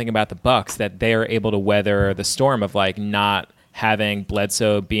says something about the Bucks that they are able to weather the storm of like not having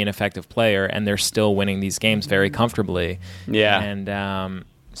Bledsoe be an effective player, and they're still winning these games very comfortably. Yeah. And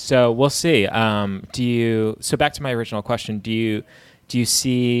so we'll see. So back to my original question, do you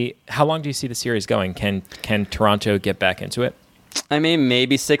see, how long do you see the series going? Can Toronto get back into it? I mean,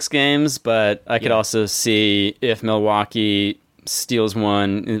 maybe 6 games, but I could also see if Milwaukee steals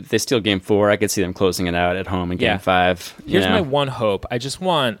one, if they steal game 4, I could see them closing it out at home in game 5. Here's my one hope. I just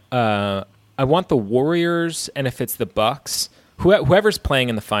want, I want the Warriors, and if it's the Bucks, whoever's playing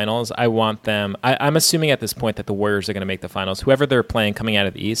in the finals, I want them. I'm assuming at this point that the Warriors are going to make the finals. Whoever they're playing coming out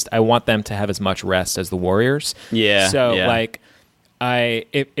of the East, I want them to have as much rest as the Warriors. Yeah. So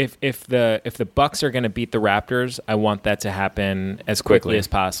if the Bucks are going to beat the Raptors, I want that to happen as quickly as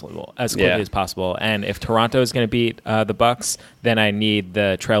possible. And if Toronto is going to beat the Bucks, then I need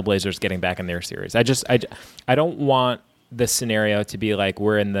the Trailblazers getting back in their series. I don't want the scenario to be like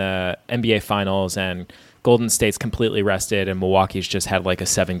we're in the NBA Finals and Golden State's completely rested and Milwaukee's just had like a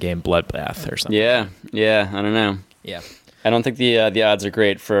 7-game bloodbath or something. Yeah, I don't know. Yeah, I don't think the odds are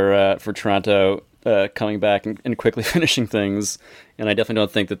great for Toronto coming back and quickly finishing things, and I definitely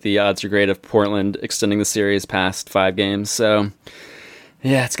don't think that the odds are great of Portland extending the series past 5 games. So,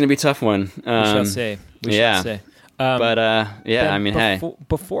 yeah, it's going to be a tough one. We shall see. Hey.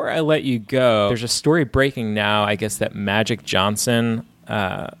 Before I let you go, there's a story breaking now, I guess, that Magic Johnson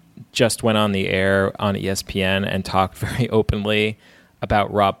just went on the air on ESPN and talked very openly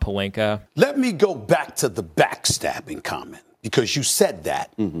about Rob Pelinka. Let me go back to the backstabbing comment, because you said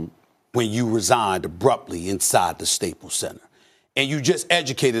that when you resigned abruptly inside the Staples Center. And you just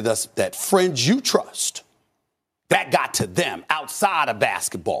educated us that friends you trust, that got to them outside of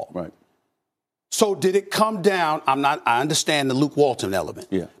basketball. Right. So did it come down? I understand the Luke Walton element.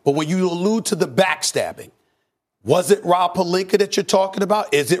 Yeah. But when you allude to the backstabbing, was it Rob Pelinka that you're talking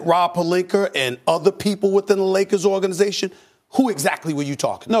about? Is it Rob Pelinka and other people within the Lakers organization? Who exactly were you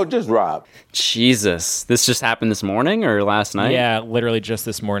talking about? No, just Rob. Jesus. This just happened this morning or last night? Yeah, literally just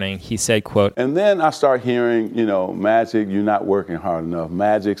this morning. He said, quote, and then I start hearing, Magic, you're not working hard enough.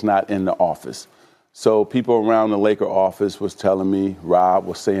 Magic's not in the office. So people around the Laker office was telling me Rob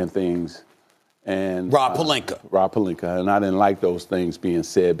was saying things. And Rob Pelinka, and I didn't like those things being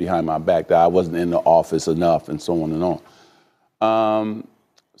said behind my back, that I wasn't in the office enough and so on and on.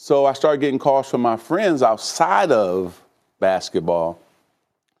 So I started getting calls from my friends outside of basketball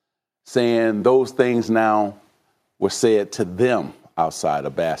saying those things now were said to them outside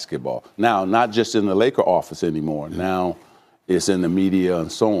of basketball. Now, not just in the Laker office anymore. Now it's in the media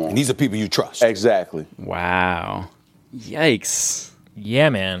and so on. And these are people you trust. Exactly. Wow. Yikes. Yeah,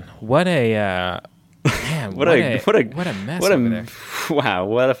 man. What a mess over there. Wow,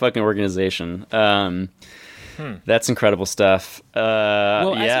 what a fucking organization. That's incredible stuff. As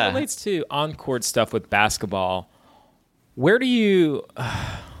it relates to on-court stuff with basketball, where do you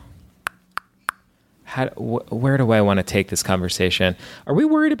where do I want to take this conversation? Are we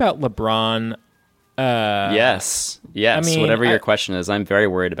worried about LeBron? Yes. I mean, whatever your question is, I'm very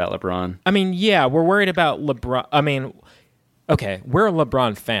worried about LeBron. I mean, yeah, we're worried about LeBron. I mean, okay, we're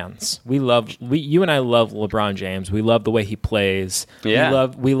LeBron fans. You and I love LeBron James. We love the way he plays. Yeah.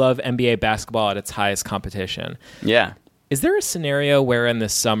 We love NBA basketball at its highest competition. Yeah. Is there a scenario where in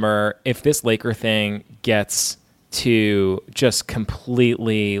this summer, if this Laker thing gets to just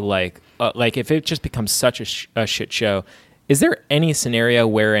completely like if it just becomes such a shit show, is there any scenario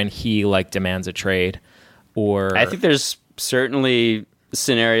wherein he like demands a trade? Or I think there's certainly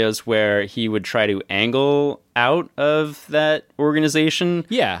scenarios where he would try to angle out of that organization.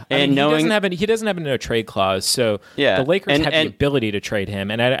 Yeah, and he doesn't have a no trade clause, so the Lakers have the ability to trade him,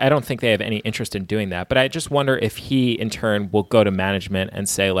 and I don't think they have any interest in doing that. But I just wonder if he, in turn, will go to management and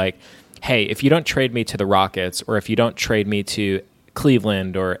say, like, hey, if you don't trade me to the Rockets, or if you don't trade me to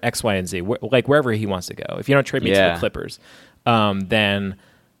Cleveland or X, Y, and Z, like wherever he wants to go, if you don't trade me to the Clippers, then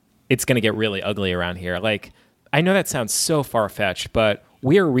it's going to get really ugly around here. Like, I know that sounds so far-fetched, but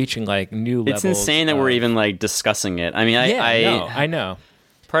we are reaching like new levels. It's insane that we're even like discussing it. I mean, I know.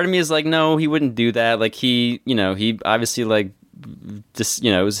 Part of me is like, no, he wouldn't do that. Like he obviously like just,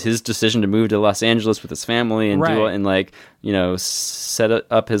 it was his decision to move to Los Angeles with his family and do it and like, set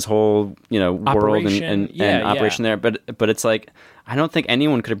up his whole, world and operation there. But it's like, I don't think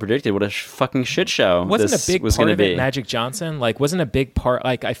anyone could have predicted what a fucking shit show wasn't this a big was part going to of be. It Magic Johnson? Like, wasn't a big part,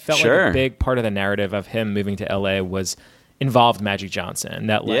 like, I felt like a big part of the narrative of him moving to LA was involved Magic Johnson.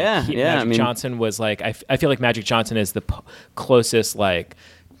 That like Magic Johnson was like, I feel like Magic Johnson is the closest like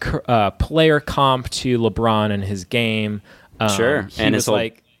player comp to LeBron and his game. And his whole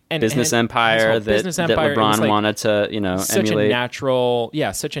like business empire that LeBron like wanted to emulate.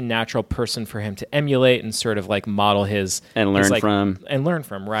 Such a natural person for him to emulate and sort of like model his and learn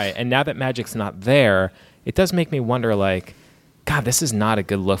from. Right. And now that Magic's not there, it does make me wonder, like, God, this is not a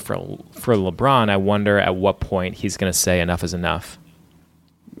good look for LeBron. I wonder at what point he's going to say enough is enough.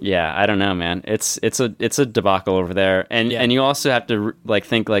 Yeah, I don't know, man. It's a debacle over there, and you also have to like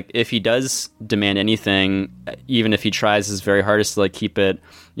think like if he does demand anything, even if he tries his very hardest to like keep it,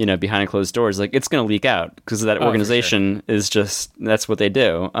 behind closed doors, like it's going to leak out because that organization is just that's what they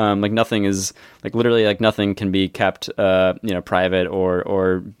do. Like nothing is like literally like nothing can be kept private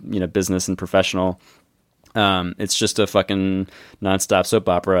or business and professional. It's just a fucking nonstop soap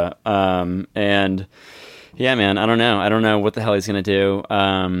opera, and. Yeah, man. I don't know what the hell he's gonna do.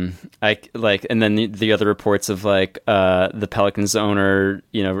 And then the other reports of like the Pelicans owner,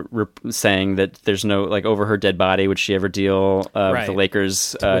 saying that there's no like over her dead body would she ever deal with the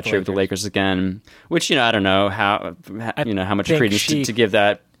Lakers, trade with the Lakers again? Which I don't know how much credence to give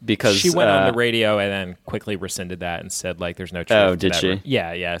that. Because she went on the radio and then quickly rescinded that and said like there's no truth. Oh, did she?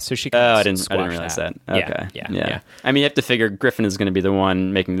 Yeah. So she. I didn't realize that. Okay. Yeah. I mean, you have to figure Griffin is going to be the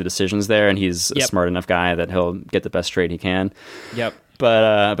one making the decisions there, and he's a smart enough guy that he'll get the best trade he can. Yep.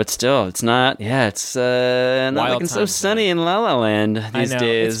 But still, it's not. Yeah, it's not Wild looking so sunny in La La Land these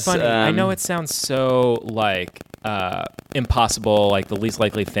days. It's funny. I know it sounds so like impossible, like the least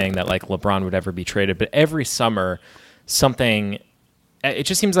likely thing that like LeBron would ever be traded. But every summer, it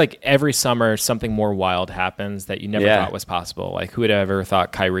just seems like every summer something more wild happens that you never thought was possible. Like who would have ever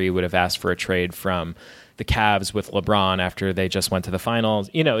thought Kyrie would have asked for a trade from the Cavs with LeBron after they just went to the finals?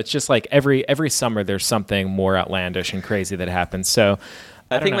 It's just like every summer there's something more outlandish and crazy that happens. So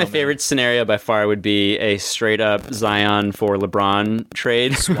I think my favorite scenario by far would be a straight up Zion for LeBron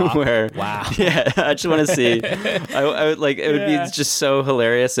trade. Where, yeah, I just want to see. I would like it would be just so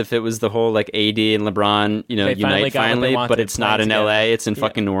hilarious if it was the whole like AD and LeBron, unite finally, but it's not in LA, it's in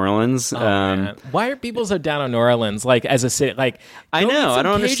fucking New Orleans. Why are people so down on New Orleans? Like as a city, like I know, I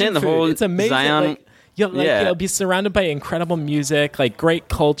don't understand the whole it's amazing, Zion. You'll be surrounded by incredible music, like great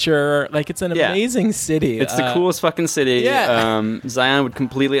culture. Like it's an amazing city. It's the coolest fucking city. Yeah. Zion would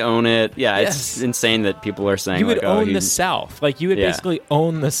completely own it. Yeah, it's insane that people are saying you would like, own the South. Like you would basically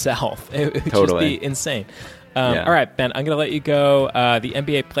own the South. It would just be insane. All right, Ben, I'm going to let you go. The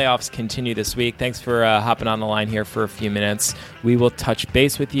NBA playoffs continue this week. Thanks for hopping on the line here for a few minutes. We will touch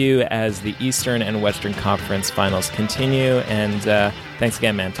base with you as the Eastern and Western Conference finals continue. And thanks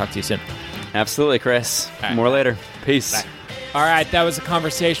again, man. Talk to you soon. Absolutely, Chris. Right. More later. Peace. Bye. All right, that was a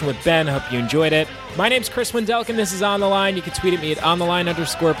conversation with Ben. Hope you enjoyed it. My name's Chris Wendelkin. This is On The Line. You can tweet at me at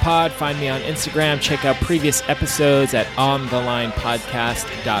ontheline_pod. Find me on Instagram. Check out previous episodes at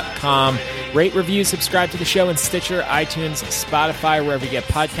onthelinepodcast.com. Rate, review, subscribe to the show in Stitcher, iTunes, Spotify, wherever you get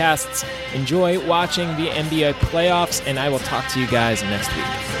podcasts. Enjoy watching the NBA playoffs, and I will talk to you guys next week.